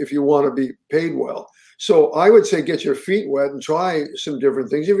if you want to be paid well. So I would say get your feet wet and try some different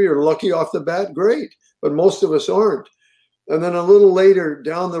things. If you're lucky off the bat, great. But most of us aren't. And then a little later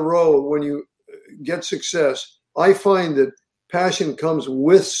down the road, when you get success, I find that passion comes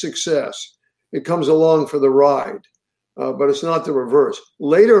with success. It comes along for the ride. but it's not the reverse.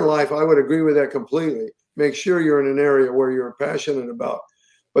 Later in life, I would agree with that completely. Make sure you're in an area where you're passionate about,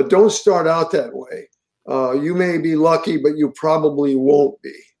 but don't start out that way. You may be lucky, but you probably won't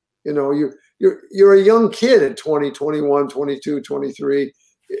be. You know, you're a young kid at 20, 21, 22, 23.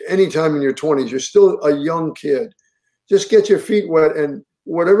 Anytime in your 20s, you're still a young kid. Just get your feet wet, and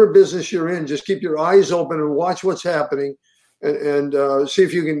whatever business you're in, just keep your eyes open and watch what's happening, and see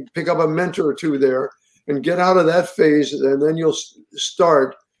if you can pick up a mentor or two there and get out of that phase, and then you'll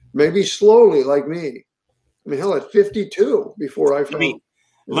start maybe slowly, like me. I mean, hell, at 52 before I found.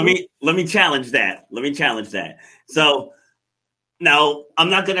 Let me challenge that. Let me challenge that. So now I'm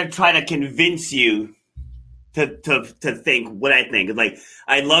not going to try to convince you to think what I think. Like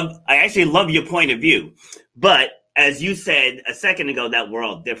I actually love your point of view, but as you said a second ago, that we're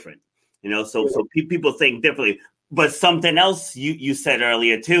all different, you know. So people think differently. But something else you said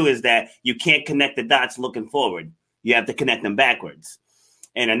earlier too is that you can't connect the dots looking forward. You have to connect them backwards.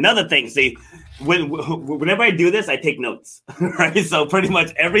 And another thing, see, whenever I do this, I take notes, right? So pretty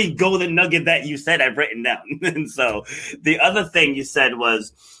much every golden nugget that you said, I've written down. And so the other thing you said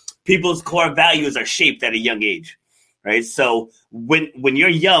was people's core values are shaped at a young age, right? So when you're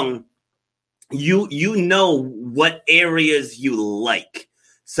young, you know what areas you like.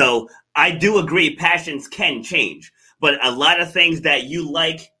 So I do agree passions can change, but a lot of things that you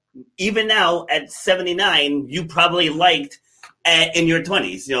like, even now at 79, you probably liked in your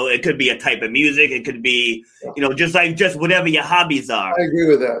 20s. You know, it could be a type of music. It could be, you know, just whatever your hobbies are. I agree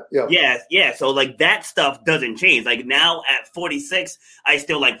with that. Yeah. Yeah. So like that stuff doesn't change. Like now at 46, I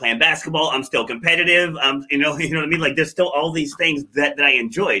still like playing basketball. I'm still competitive. You know what I mean? Like there's still all these things that I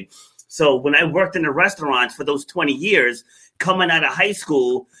enjoyed. So when I worked in the restaurants for those 20 years, coming out of high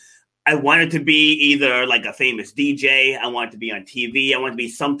school, I wanted to be either like a famous DJ. I wanted to be on TV. I wanted to be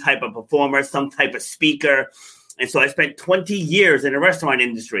some type of performer, some type of speaker. And so I spent 20 years in the restaurant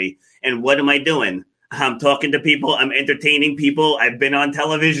industry. And what am I doing? I'm talking to people. I'm entertaining people. I've been on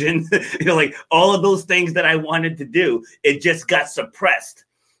television, you know, like all of those things that I wanted to do. It just got suppressed.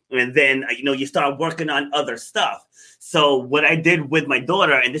 And then, you know, you start working on other stuff. So what I did with my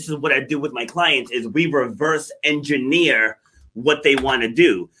daughter, and this is what I do with my clients, is we reverse engineer what they want to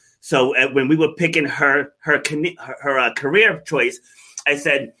do. So when we were picking her career choice, I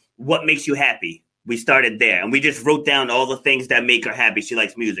said, what makes you happy? We started there, and we just wrote down all the things that make her happy. She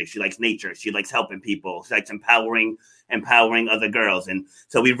likes music. She likes nature. She likes helping people. She likes empowering other girls. And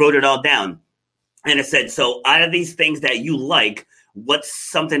so we wrote it all down. And I said, so out of these things that you like, what's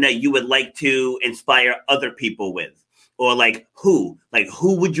something that you would like to inspire other people with? Or like who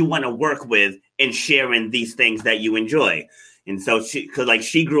would you want to work with in sharing these things that you enjoy? And so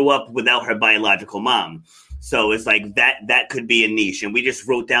she grew up without her biological mom. So it's like that could be a niche. And we just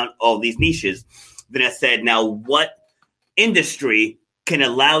wrote down all these niches. Then I said, now what industry can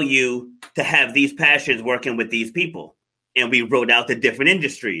allow you to have these passions working with these people? And we wrote out the different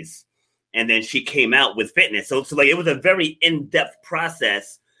industries. And then she came out with fitness. So like it was a very in-depth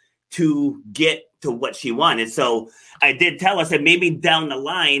process to get to what she wanted. So I did tell her, I said, maybe down the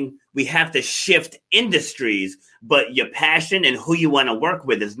line, we have to shift industries, but your passion and who you want to work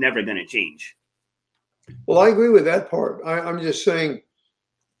with is never going to change. Well, I agree with that part. I'm just saying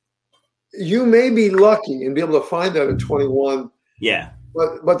you may be lucky and be able to find that at 21. Yeah.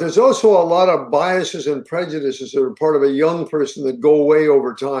 But there's also a lot of biases and prejudices that are part of a young person that go away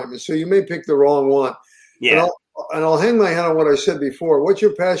over time. And so you may pick the wrong one. Yeah. And I'll hang my hat on what I said before. What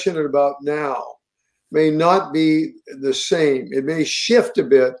you're passionate about now may not be the same. It may shift a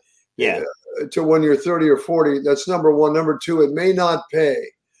bit to when you're 30 or 40. That's number one. Number two, it may not pay.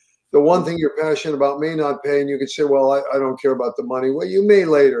 The one thing you're passionate about may not pay. And you could say, well, I don't care about the money. Well, you may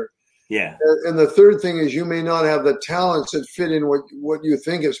later. Yeah. And the third thing is you may not have the talents that fit in what you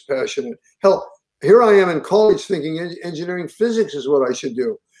think is passionate. Hell, here I am in college thinking engineering physics is what I should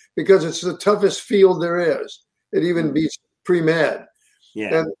do because it's the toughest field there is. It even beats pre-med.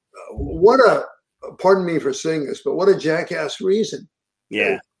 Yeah. And pardon me for saying this, but what a jackass reason.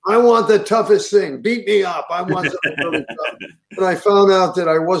 Yeah. I want the toughest thing. Beat me up. I want something really tough. And I found out that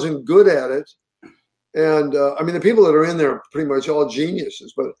I wasn't good at it. And I mean, the people that are in there are pretty much all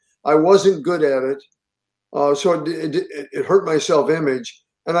geniuses, but I wasn't good at it. So it hurt my self-image.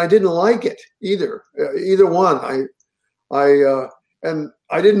 And I didn't like it either one. And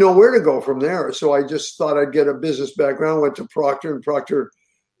I didn't know where to go from there. So I just thought I'd get a business background, went to Procter, and Procter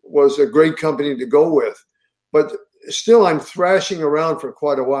was a great company to go with. But still, I'm thrashing around for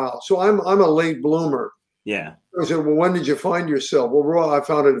quite a while. So I'm a late bloomer. Yeah. I said, well, when did you find yourself? Well, I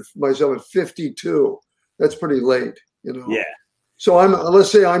found myself at 52. That's pretty late, you know. Yeah. So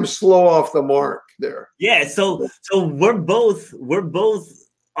let's say I'm slow off the mark. there. Yeah. So we're both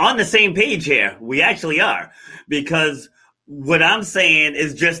on the same page here. We actually are, because what I'm saying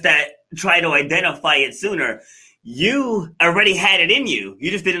is just that try to identify it sooner. You already had it in you.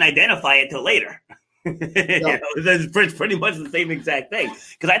 You just didn't identify it till later. Yeah. That's pretty much the same exact thing.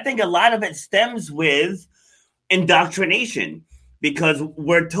 Because I think a lot of it stems with indoctrination. Because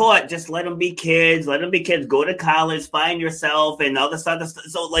we're taught, just let them be kids, go to college, find yourself, and all this other stuff.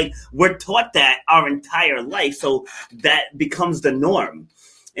 So, like, we're taught that our entire life. So that becomes the norm.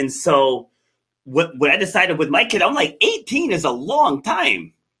 And so what I decided with my kid, I'm like, 18 is a long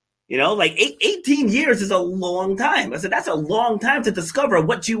time. Like 18 years is a long time. I said, that's a long time to discover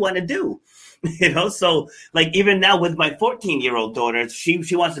what you want to do. So like even now with my 14-year-old daughter,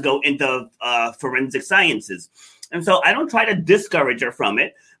 she wants to go into forensic sciences. And so I don't try to discourage her from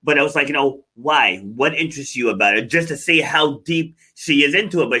it, but I was like, why? What interests you about it? Just to see how deep she is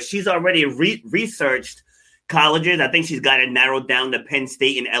into it. But she's already researched colleges. I think she's got it narrowed down to Penn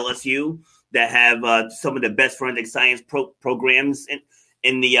State and LSU that have some of the best forensic science programs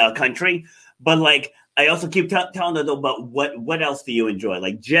in the country. But like, I also keep telling her though about what else do you enjoy?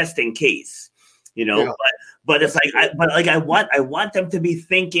 Like just in case, Yeah. But it's like, I want them to be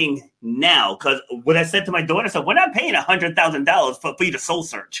thinking now, because what I said to my daughter, so we're not paying $100,000 for you to soul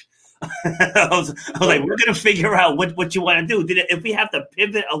search. I was like, we're gonna figure out what you want to do. If we have to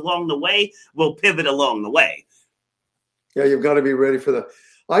pivot along the way, we'll pivot along the way. Yeah, you've got to be ready for that.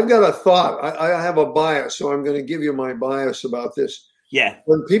 I've got a thought. I have a bias, so I'm going to give you my bias about this. Yeah.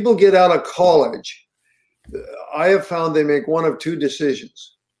 When people get out of college, I have found they make one of two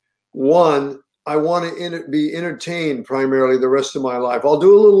decisions. One, I want to be entertained primarily the rest of my life. I'll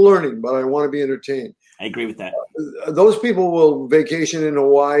do a little learning, but I want to be entertained. I agree with that. Those people will vacation in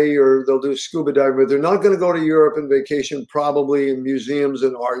Hawaii or they'll do scuba diving, but they're not going to go to Europe and vacation, probably in museums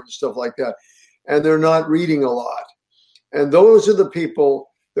and art and stuff like that. And they're not reading a lot. And those are the people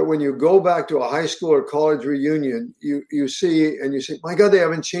that when you go back to a high school or college reunion, you see, and you say, my God, they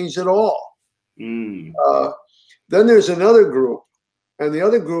haven't changed at all. Mm. Then there's another group, and the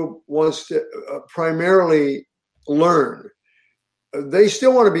other group wants to primarily learn. They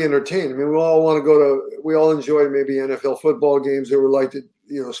still want to be entertained. I mean, we all enjoy maybe NFL football games, or we like to,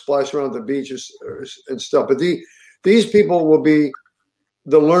 splash around the beaches and stuff. But these people will be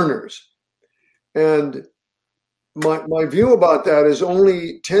the learners. And my view about that is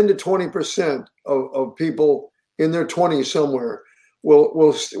only 10 to 20% of people in their 20s somewhere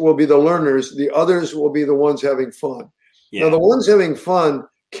will be the learners. The others will be the ones having fun. Yeah. Now, the ones having fun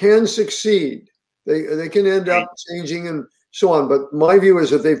can succeed. They can end up changing and so on. But my view is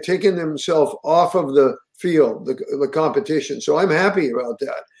that they've taken themselves off of the field, the competition. So I'm happy about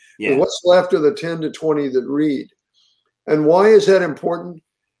that. Yeah. What's left are the 10 to 20 that read. And why is that important?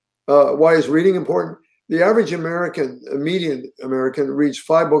 Why is reading important? The average American, a median American, reads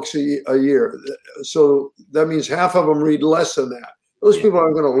 5 books a year. So that means half of them read less than that. Those people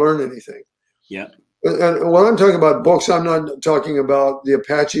aren't going to learn anything. Yeah. And when I'm talking about books, I'm not talking about the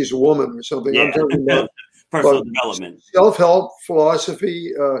Apache's Woman or something. Yeah. I'm talking about personal development, self-help,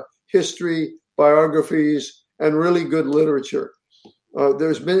 philosophy, history, biographies, and really good literature.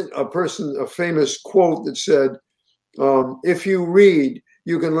 There's been a famous quote that said, if you read,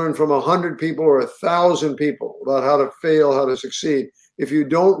 you can learn from 100 people or 1,000 people about how to fail, how to succeed. If you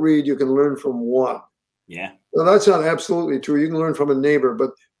don't read, you can learn from one. Yeah. Well, that's not absolutely true. You can learn from a neighbor, but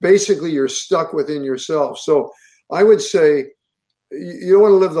basically you're stuck within yourself. So I would say you don't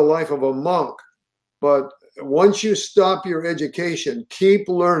want to live the life of a monk, but once you stop your education, keep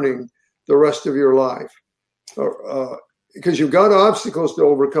learning the rest of your life because you've got obstacles to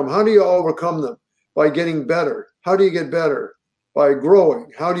overcome. How do you overcome them? By getting better. How do you get better? By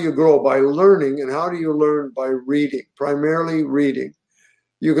growing. How do you grow? By learning. And how do you learn? By reading, primarily reading.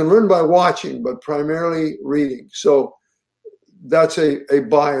 You can learn by watching, but primarily reading. So that's a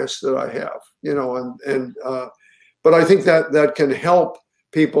bias that I have, but I think that can help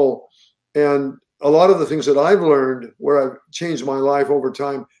people. And a lot of the things that I've learned where I've changed my life over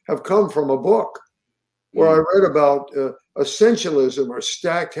time have come from a book where I read about essentialism or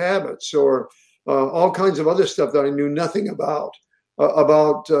stacked habits or all kinds of other stuff that I knew nothing about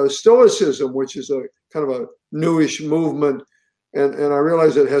Stoicism, which is a kind of a newish movement. And I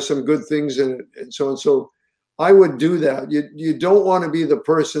realize it has some good things in it and so on. So I would do that. You don't want to be the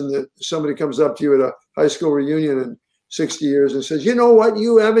person that somebody comes up to you at a high school reunion in 60 years and says, you know what,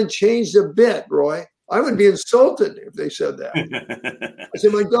 you haven't changed a bit, Roy. I would be insulted if they said that. I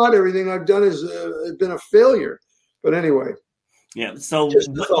said, my God, everything I've done has been a failure. But anyway. Yeah. So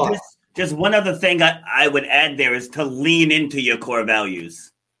just one other thing I would add there is to lean into your core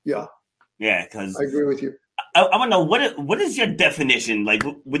values. Yeah. Yeah, because I agree with you. I want to know what is your definition? Like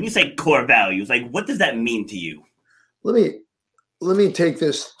when you say core values, like what does that mean to you? Let me take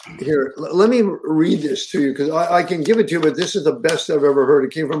this here. Let me read this to you because I can give it to you, but this is the best I've ever heard.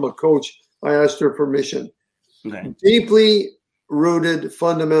 It came from a coach. I asked her permission. Okay. Deeply rooted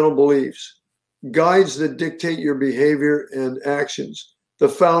fundamental beliefs, guides that dictate your behavior and actions, the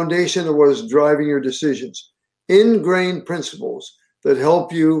foundation of what is driving your decisions, ingrained principles that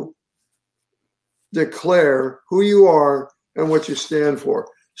help you declare who you are and what you stand for.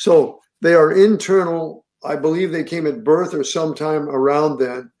 So they are internal. I believe they came at birth or sometime around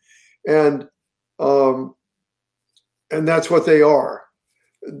then, and that's what they are.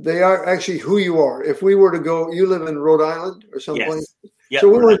 They are actually who you are. If we were to go, you live in Rhode Island or someplace. Yes. Yep. So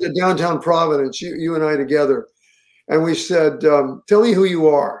we went to downtown Providence, you and I together, and we said, "Tell me who you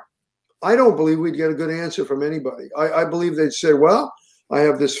are." I don't believe we'd get a good answer from anybody. I believe they'd say, "Well, I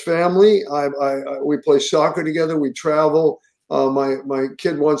have this family. We play soccer together. We travel. My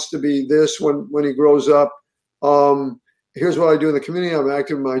kid wants to be this when he grows up. Here's what I do in the community. I'm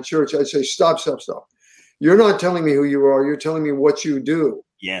active in my church." I'd say, stop. You're not telling me who you are. You're telling me what you do.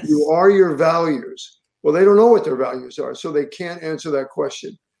 Yes. You are your values. Well, they don't know what their values are, so they can't answer that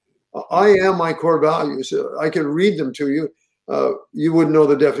question. I am my core values. I can read them to you. You wouldn't know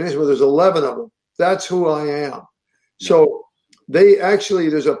the definition, but there's 11 of them. That's who I am. So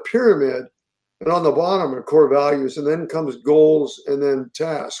there's a pyramid, and on the bottom are core values, and then comes goals and then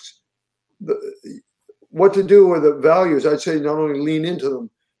tasks. What to do with the values, I'd say not only lean into them.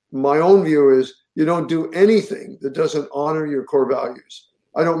 My own view is you don't do anything that doesn't honor your core values.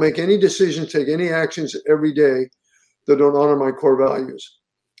 I don't make any decisions, take any actions every day that don't honor my core values.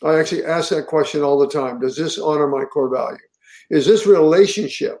 I actually ask that question all the time. Does this honor my core value? Is this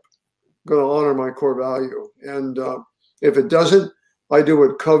relationship going to honor my core value? And if it doesn't, I do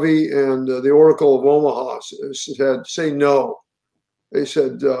what Covey and the Oracle of Omaha said, say no. They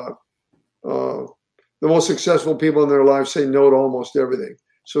said the most successful people in their lives say no to almost everything.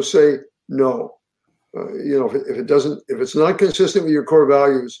 So say no. If it's not consistent with your core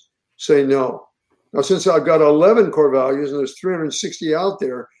values, say no. Now, since I've got 11 core values and there's 360 out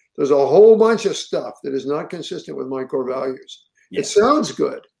there, there's a whole bunch of stuff that is not consistent with my core values. Yes. It sounds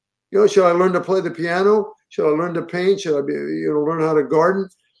good. Should I learn to play the piano? Should I learn to paint? Should I learn how to garden?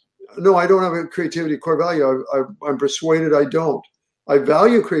 No, I don't have a creativity core value. I'm persuaded I don't. I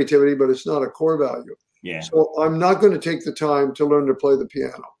value creativity, but it's not a core value. Yeah. So I'm not going to take the time to learn to play the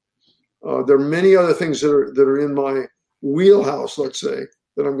piano. There are many other things that are in my wheelhouse, let's say,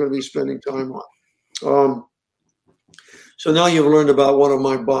 that I'm going to be spending time on. So now you've learned about one of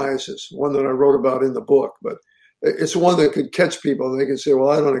my biases, one that I wrote about in the book, but it's one that could catch people. They can say, well,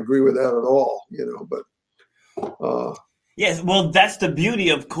 I don't agree with that at all, but. Yes, well, that's the beauty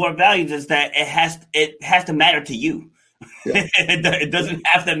of core values is that it has to matter to you. Yeah. It doesn't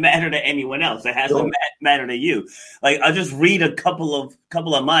have to matter to anyone else. It has to matter to you. Like I'll just read a couple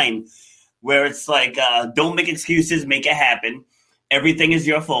of mine where it's like, don't make excuses, make it happen. Everything is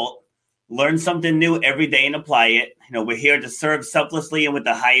your fault. Learn something new every day and apply it. We're here to serve selflessly and with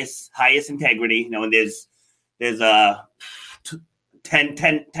the highest integrity. And there's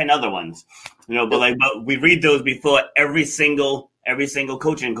 10 other ones. But we read those before every single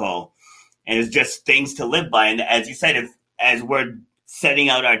coaching call. And it's just things to live by. And as you said, as we're setting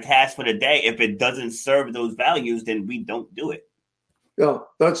out our task for the day, if it doesn't serve those values, then we don't do it. Yeah,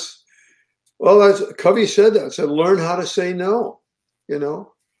 that's Covey said that. Said learn how to say no.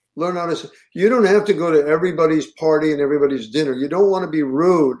 Learn how to say. You don't have to go to everybody's party and everybody's dinner. You don't want to be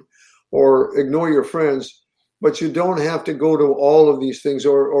rude or ignore your friends, but you don't have to go to all of these things.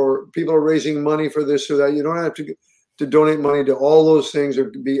 Or people are raising money for this or that. You don't have to donate money to all those things or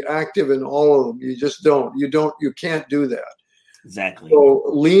be active in all of them. You just don't. You can't do that. Exactly. So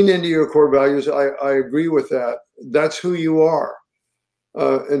lean into your core values. I agree with that. That's who you are.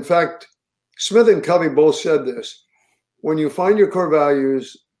 In fact, Smith and Covey both said this. When you find your core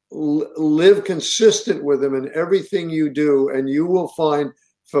values, live consistent with them in everything you do, and you will find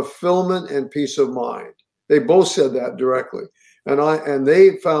fulfillment and peace of mind. They both said that directly. And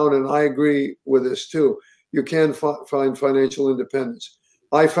they found, and I agree with this too, you can find financial independence.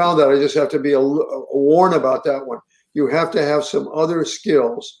 I found that. I just have to be warned about that one. You have to have some other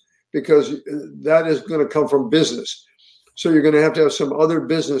skills because that is going to come from business. So you're going to have some other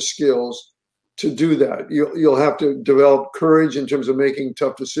business skills to do that. You'll have to develop courage in terms of making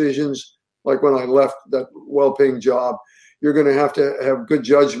tough decisions. Like when I left that well-paying job, you're going to have good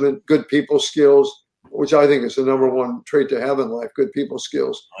judgment, good people skills, which I think is the number one trait to have in life, good people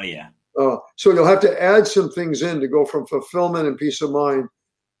skills. Oh, yeah. So you'll have to add some things in to go from fulfillment and peace of mind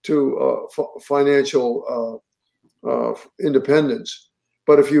to financial independence.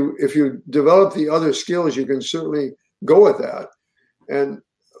 But if you develop the other skills, you can certainly go with that. And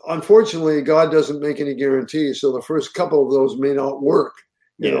unfortunately, God doesn't make any guarantees. So the first couple of those may not work.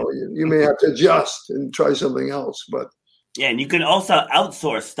 You may have to adjust and try something else. But yeah, and you can also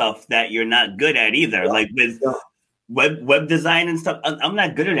outsource stuff that you're not good at either, like with web design and stuff. I'm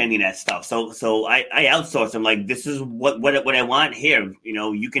not good at any of that stuff, so I outsource. I'm like, this is what I want here.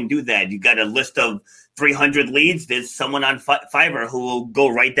 You can do that. You got a list of 300 leads. There's someone on Fiverr who will go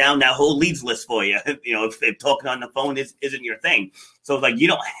write down that whole leads list for you. If talking on the phone isn't your thing, so it's like you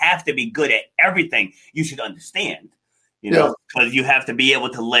don't have to be good at everything. You should understand. Because you have to be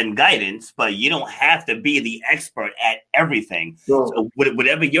able to lend guidance, but you don't have to be the expert at everything. No. So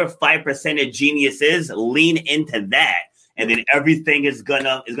whatever your 5% of genius is, lean into that, and then everything is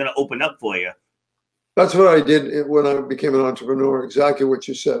gonna open up for you. That's what I did when I became an entrepreneur. Exactly what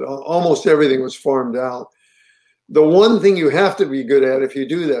you said. Almost everything was farmed out. The one thing you have to be good at, if you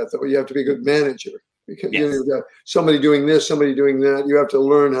do that, though, you have to be a good manager. Because you've got somebody doing this, somebody doing that. You have to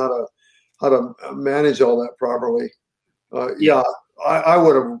learn how to manage all that properly. I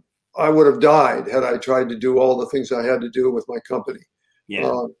would have died had I tried to do all the things I had to do with my company.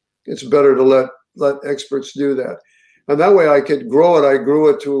 It's better to let experts do that, and that way I could grow it. I grew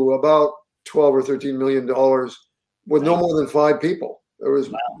it to about $12 or $13 million with no more than 5 people. There was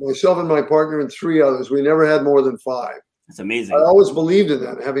myself and my partner and 3 others. We never had more than 5. That's amazing. I always believed in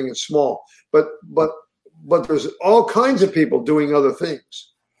that, having it small. But there's all kinds of people doing other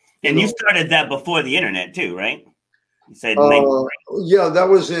things. And you started that before the internet too, right? You said that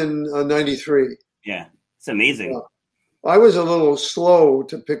was in 93. Yeah, it's amazing. I was a little slow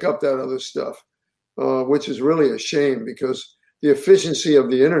to pick up that other stuff, which is really a shame because the efficiency of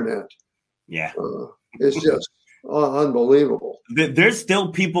the internet is just unbelievable. There's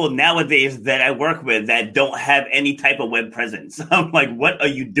still people nowadays that I work with that don't have any type of web presence. I'm like, what are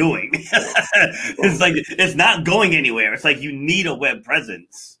you doing? It's like, it's not going anywhere. It's like you need a web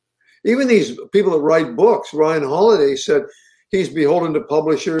presence. Even these people that write books, Ryan Holiday said he's beholden to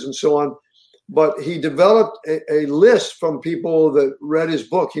publishers and so on, but he developed a list from people that read his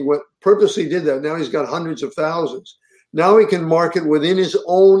book. He purposely did that. Now he's got hundreds of thousands. Now he can market within his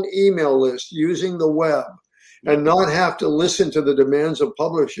own email list using the web and not have to listen to the demands of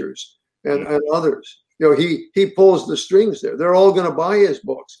publishers and others. He pulls the strings there. They're all going to buy his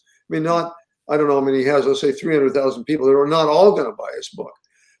books. I mean, I don't know how many he has. I'll say 300,000 people. They're not all going to buy his book.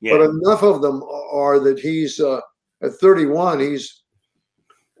 Yeah. But enough of them are that he's at 31.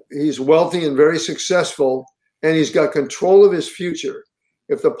 He's wealthy and very successful, and he's got control of his future.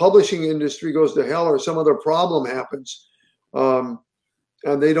 If the publishing industry goes to hell or some other problem happens, and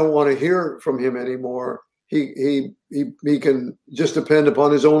they don't want to hear from him anymore, he can just depend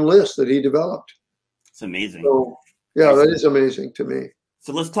upon his own list that he developed. It's amazing. So, that is amazing to me.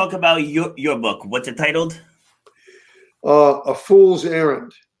 So let's talk about your book. What's it titled? A Fool's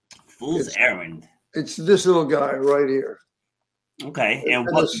Errand. Fool's Errand. It's this little guy right here. Okay. And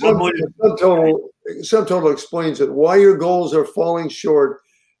the subtitle explains it, why your goals are falling short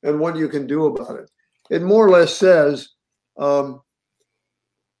and what you can do about it. It more or less says,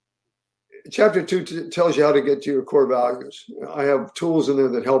 chapter 2 tells you how to get to your core values. I have tools in there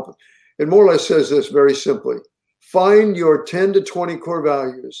that help. It more or less says this very simply. Find your 10 to 20 core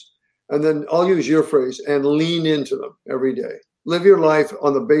values, and then I'll use your phrase, and lean into them every day. Live your life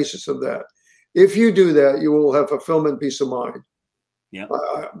on the basis of that. If you do that, you will have fulfillment, peace of mind. Yeah.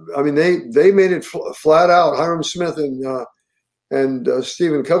 I mean, they made it flat out. Hiram Smith and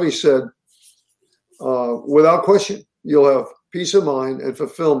Stephen Covey said, without question, you'll have peace of mind and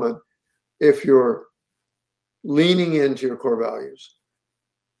fulfillment if you're leaning into your core values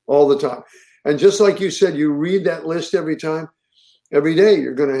all the time. And just like you said, you read that list every day,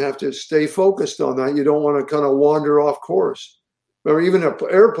 you're going to have to stay focused on that. You don't want to kind of wander off course. Remember, even an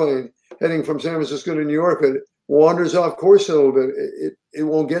airplane heading from San Francisco to New York, it wanders off course a little bit. It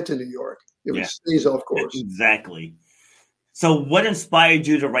won't get to New York if it stays off course. Exactly. So what inspired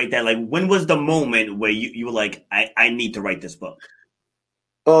you to write that? Like, when was the moment where you were like, I need to write this book?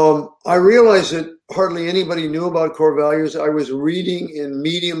 I realized that hardly anybody knew about core values. I was reading in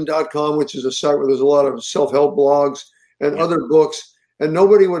medium.com, which is a site where there's a lot of self-help blogs and other books, and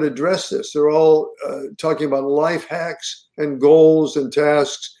nobody would address this. They're all talking about life hacks and goals and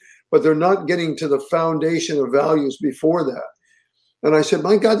tasks, but they're not getting to the foundation of values before that. And I said,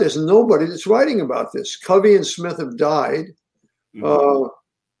 my God, there's nobody that's writing about this. Covey and Smith have died. Mm-hmm.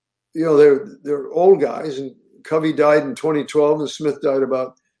 They're old guys, and Covey died in 2012 and Smith died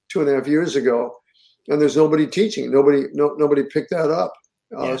about 2.5 years ago. And there's nobody teaching. Nobody picked that up.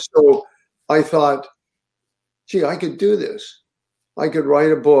 So I thought, gee, I could do this. I could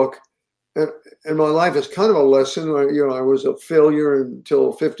write a book. And my life is kind of a lesson. I was a failure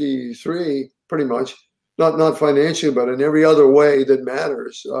until 53, pretty much. Not financially, but in every other way that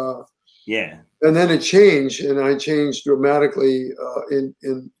matters. And then it changed, and I changed dramatically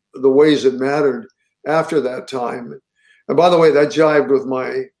in the ways that mattered after that time. And by the way, that jived with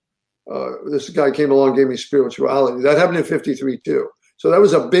my, this guy came along, gave me spirituality. That happened in 53 too. So that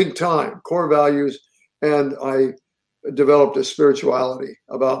was a big time, core values. And I developed a spirituality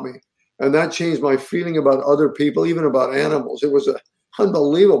about me. And that changed my feeling about other people, even about animals. It was an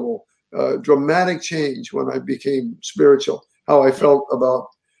unbelievable, dramatic change when I became spiritual, how I felt about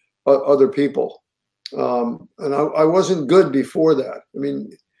other people. And I wasn't good before that. I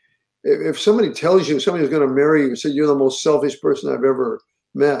mean, if somebody tells you somebody's going to marry you, say you're the most selfish person I've ever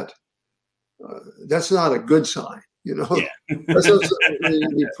met, that's not a good sign, That's not something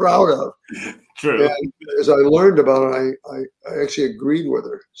to be proud of. True. And as I learned about it, I actually agreed with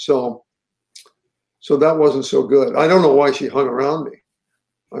her. So that wasn't so good. I don't know why she hung around me.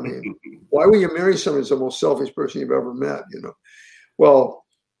 I mean, why would you marry someone who's the most selfish person you've ever met, Well,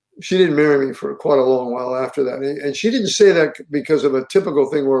 she didn't marry me for quite a long while after that. And she didn't say that because of a typical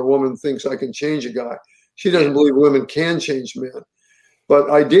thing where a woman thinks I can change a guy. She doesn't believe women can change men. But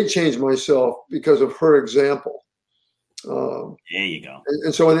I did change myself because of her example. There you go.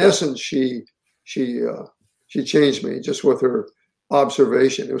 And so in essence, she changed me just with her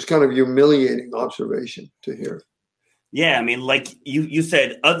observation. It was kind of humiliating observation to hear. Yeah, I mean, like you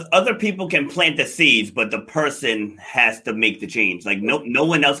said, other people can plant the seeds, but the person has to make the change. Like no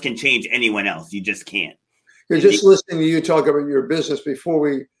one else can change anyone else. You just can't. You're just listening to you talk about your business before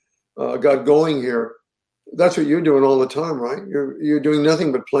we got going here. That's what you're doing all the time, right? You're doing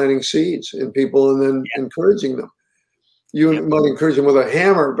nothing but planting seeds in people and then encouraging them. You might encourage them with a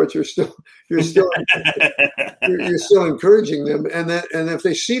hammer, but you're still you're still encouraging them. And if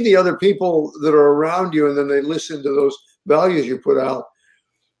they see the other people that are around you, and then they listen to those values you put out,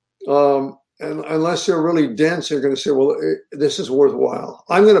 and unless they're really dense, they're going to say, "Well, this is worthwhile."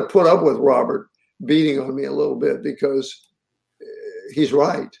 I'm going to put up with Robert beating on me a little bit because he's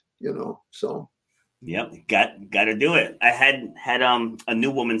right, So. Yep, got to do it. I had a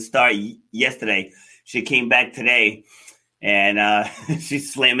new woman start yesterday. She came back today. And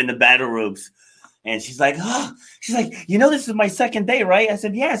she's slamming the battle ropes. And she's like, this is my second day, right? I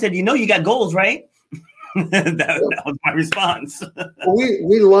said, yeah. I said, you got goals, right? that was my response. Well,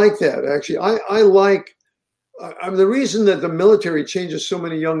 we like that, actually. I like the reason that the military changes so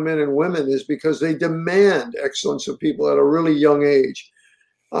many young men and women is because they demand excellence of people at a really young age.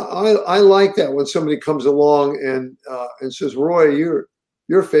 I like that when somebody comes along and says, Roy,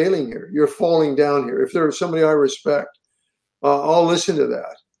 you're failing here. You're falling down here. If there's somebody I respect, I'll listen to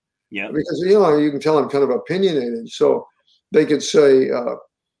that. Yeah. Because, you can tell I'm kind of opinionated. So they could say,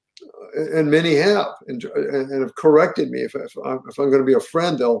 and many have, and have corrected me. If I'm going to be a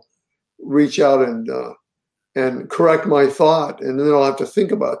friend, they'll reach out and correct my thought. And then I'll have to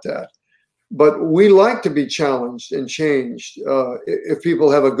think about that. But we like to be challenged and changed if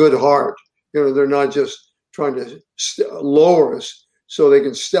people have a good heart. They're not just trying to lower us so they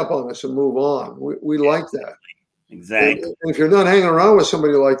can step on us and move on. We like that. Exactly. And if you're not hanging around with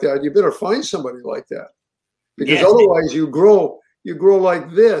somebody like that, you better find somebody like that, because otherwise you grow like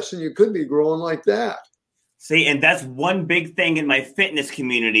this, and you could be growing like that. See, and that's one big thing in my fitness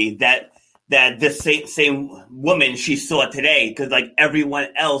community that this same woman she saw today, because like everyone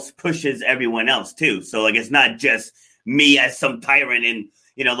else pushes everyone else too. So like it's not just me as some tyrant, and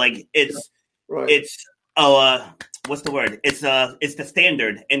it's what's the word? It's the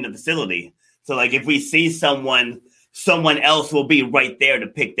standard in the facility. So like if we see someone else will be right there to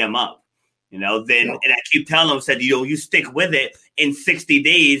pick them up, and I keep telling them, said, you stick with it. In 60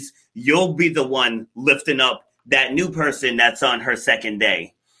 days, you'll be the one lifting up that new person that's on her second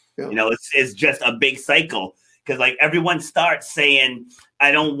day. Yeah. It's just a big cycle, because like everyone starts saying,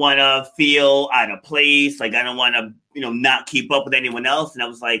 I don't want to feel out of place. Like I don't want to, not keep up with anyone else. And I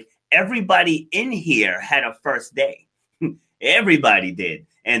was like, everybody in here had a first day. Everybody did.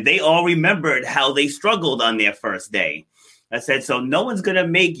 And they all remembered how they struggled on their first day. I said, so no one's going to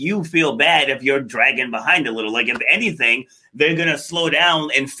make you feel bad if you're dragging behind a little. Like, if anything, they're going to slow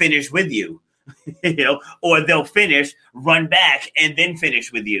down and finish with you, or they'll finish, run back, and then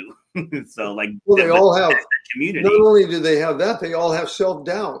finish with you. So, like, well, they all have community. Not only do they have that, they all have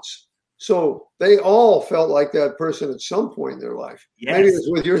self-doubts. So they all felt like that person at some point in their life. Yes. Maybe it's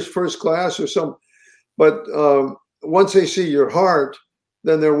with your first class or some, but once they see your heart,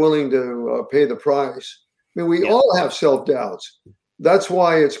 then they're willing to pay the price. I mean, we all have self-doubts. that's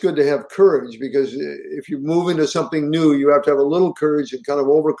why it's good to have courage, because if you move into something new, you have to have a little courage and kind of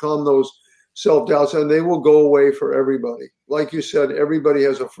overcome those self-doubts, and they will go away for everybody. Like you said, everybody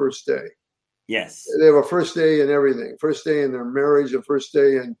has a first day. Yes. They have a first day in everything, first day in their marriage, a first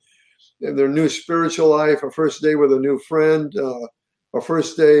day in their new spiritual life, a first day with a new friend, a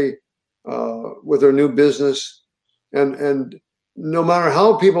first day with their new business. And no matter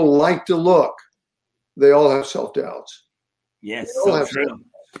how people like to look, they all have self-doubts. Yes, so true.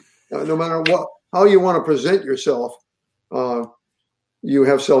 No matter how you want to present yourself, you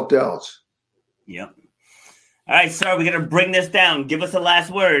have self-doubts. Yep. All right, sir, we're going to bring this down. Give us the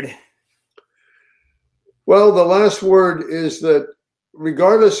last word. Well, the last word is that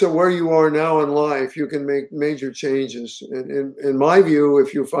regardless of where you are now in life, you can make major changes. And in my view,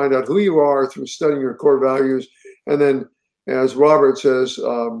 if you find out who you are through studying your core values, and then, as Robert says,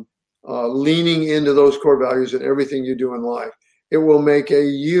 leaning into those core values in everything you do in life, it will make a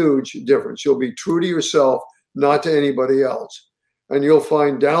huge difference. You'll be true to yourself, not to anybody else. And you'll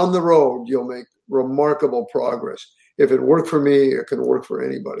find down the road, you'll make remarkable progress. If it worked for me, it can work for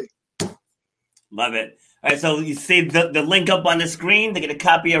anybody. Love it. All right, so you see the link up on the screen to get a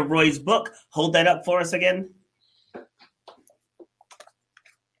copy of Roy's book. Hold that up for us again.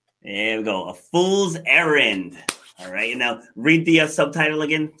 There we go. A Fool's Errand. All right, and now read the subtitle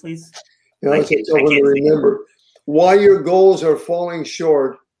again, please. Yeah, it's tough to remember. Why your goals are falling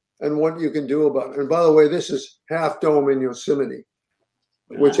short and what you can do about it. And by the way, this is Half Dome in Yosemite,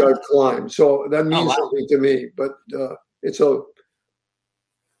 which I've climbed. So that means something to me. But this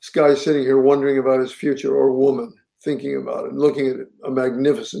guy's sitting here wondering about his future, or woman thinking about it and looking at a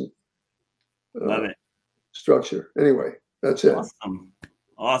magnificent Love it. Structure. Anyway, that's it.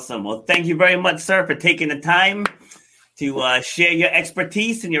 Awesome. Well, thank you very much, sir, for taking the time to share your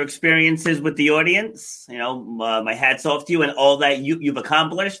expertise and your experiences with the audience. You know, my hat's off to you and all that you've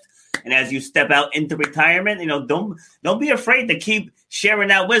accomplished. And as you step out into retirement, you know, don't be afraid to keep sharing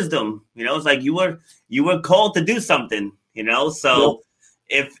that wisdom. You know, it's like you were called to do something, you know, so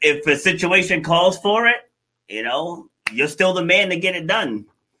if a situation calls for it, you know, you're still the man to get it done.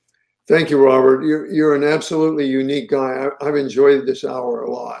 Thank you, Robert. You're an absolutely unique guy. I've enjoyed this hour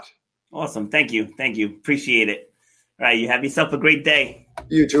a lot. Awesome. Thank you. Appreciate it. All right. You have yourself a great day.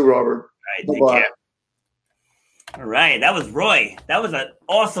 You too, Robert. All right. Take care. All right. That was Roy. That was an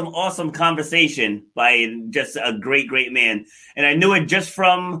awesome conversation by just a great man. And I knew it just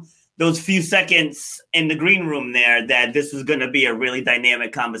from those few seconds in the green room there that this was going to be a really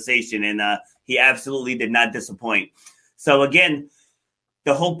dynamic conversation. And he absolutely did not disappoint. So again,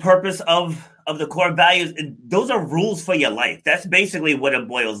 the whole purpose of the core values, those are rules for your life. That's basically what it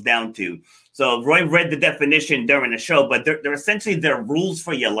boils down to. So Roy read the definition during the show, but they're essentially they're rules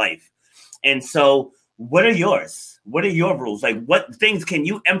for your life. And so what are yours? What are your rules? Like, what things can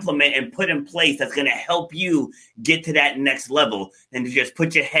you implement and put in place that's going to help you get to that next level, and to just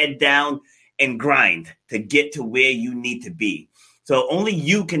put your head down and grind to get to where you need to be? So only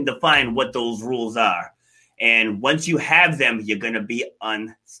you can define what those rules are. And once you have them, you're going to be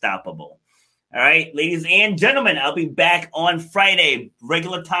unstoppable. All right, ladies and gentlemen, I'll be back on Friday,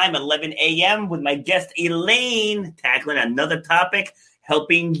 regular time, 11 a.m. with my guest, Elaine, tackling another topic,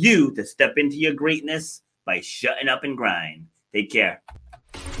 helping you to step into your greatness by shutting up and grind. Take care.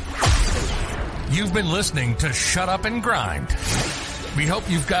 You've been listening to Shut Up and Grind. We hope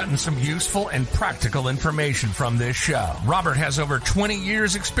you've gotten some useful and practical information from this show. Robert has over 20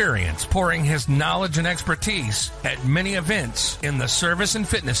 years experience pouring his knowledge and expertise at many events in the service and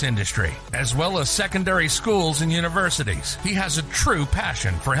fitness industry, as well as secondary schools and universities. He has a true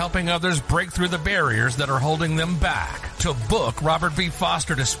passion for helping others break through the barriers that are holding them back. To book Robert B.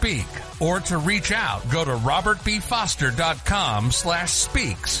 Foster to speak or to reach out, go to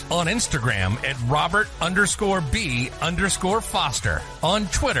robertbfoster.com/speaks, on Instagram at Robert_B_Foster, on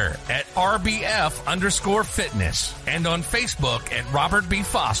Twitter at RBF_fitness, and on Facebook at Robert B.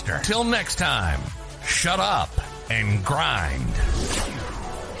 Foster. Till next time, shut up and grind.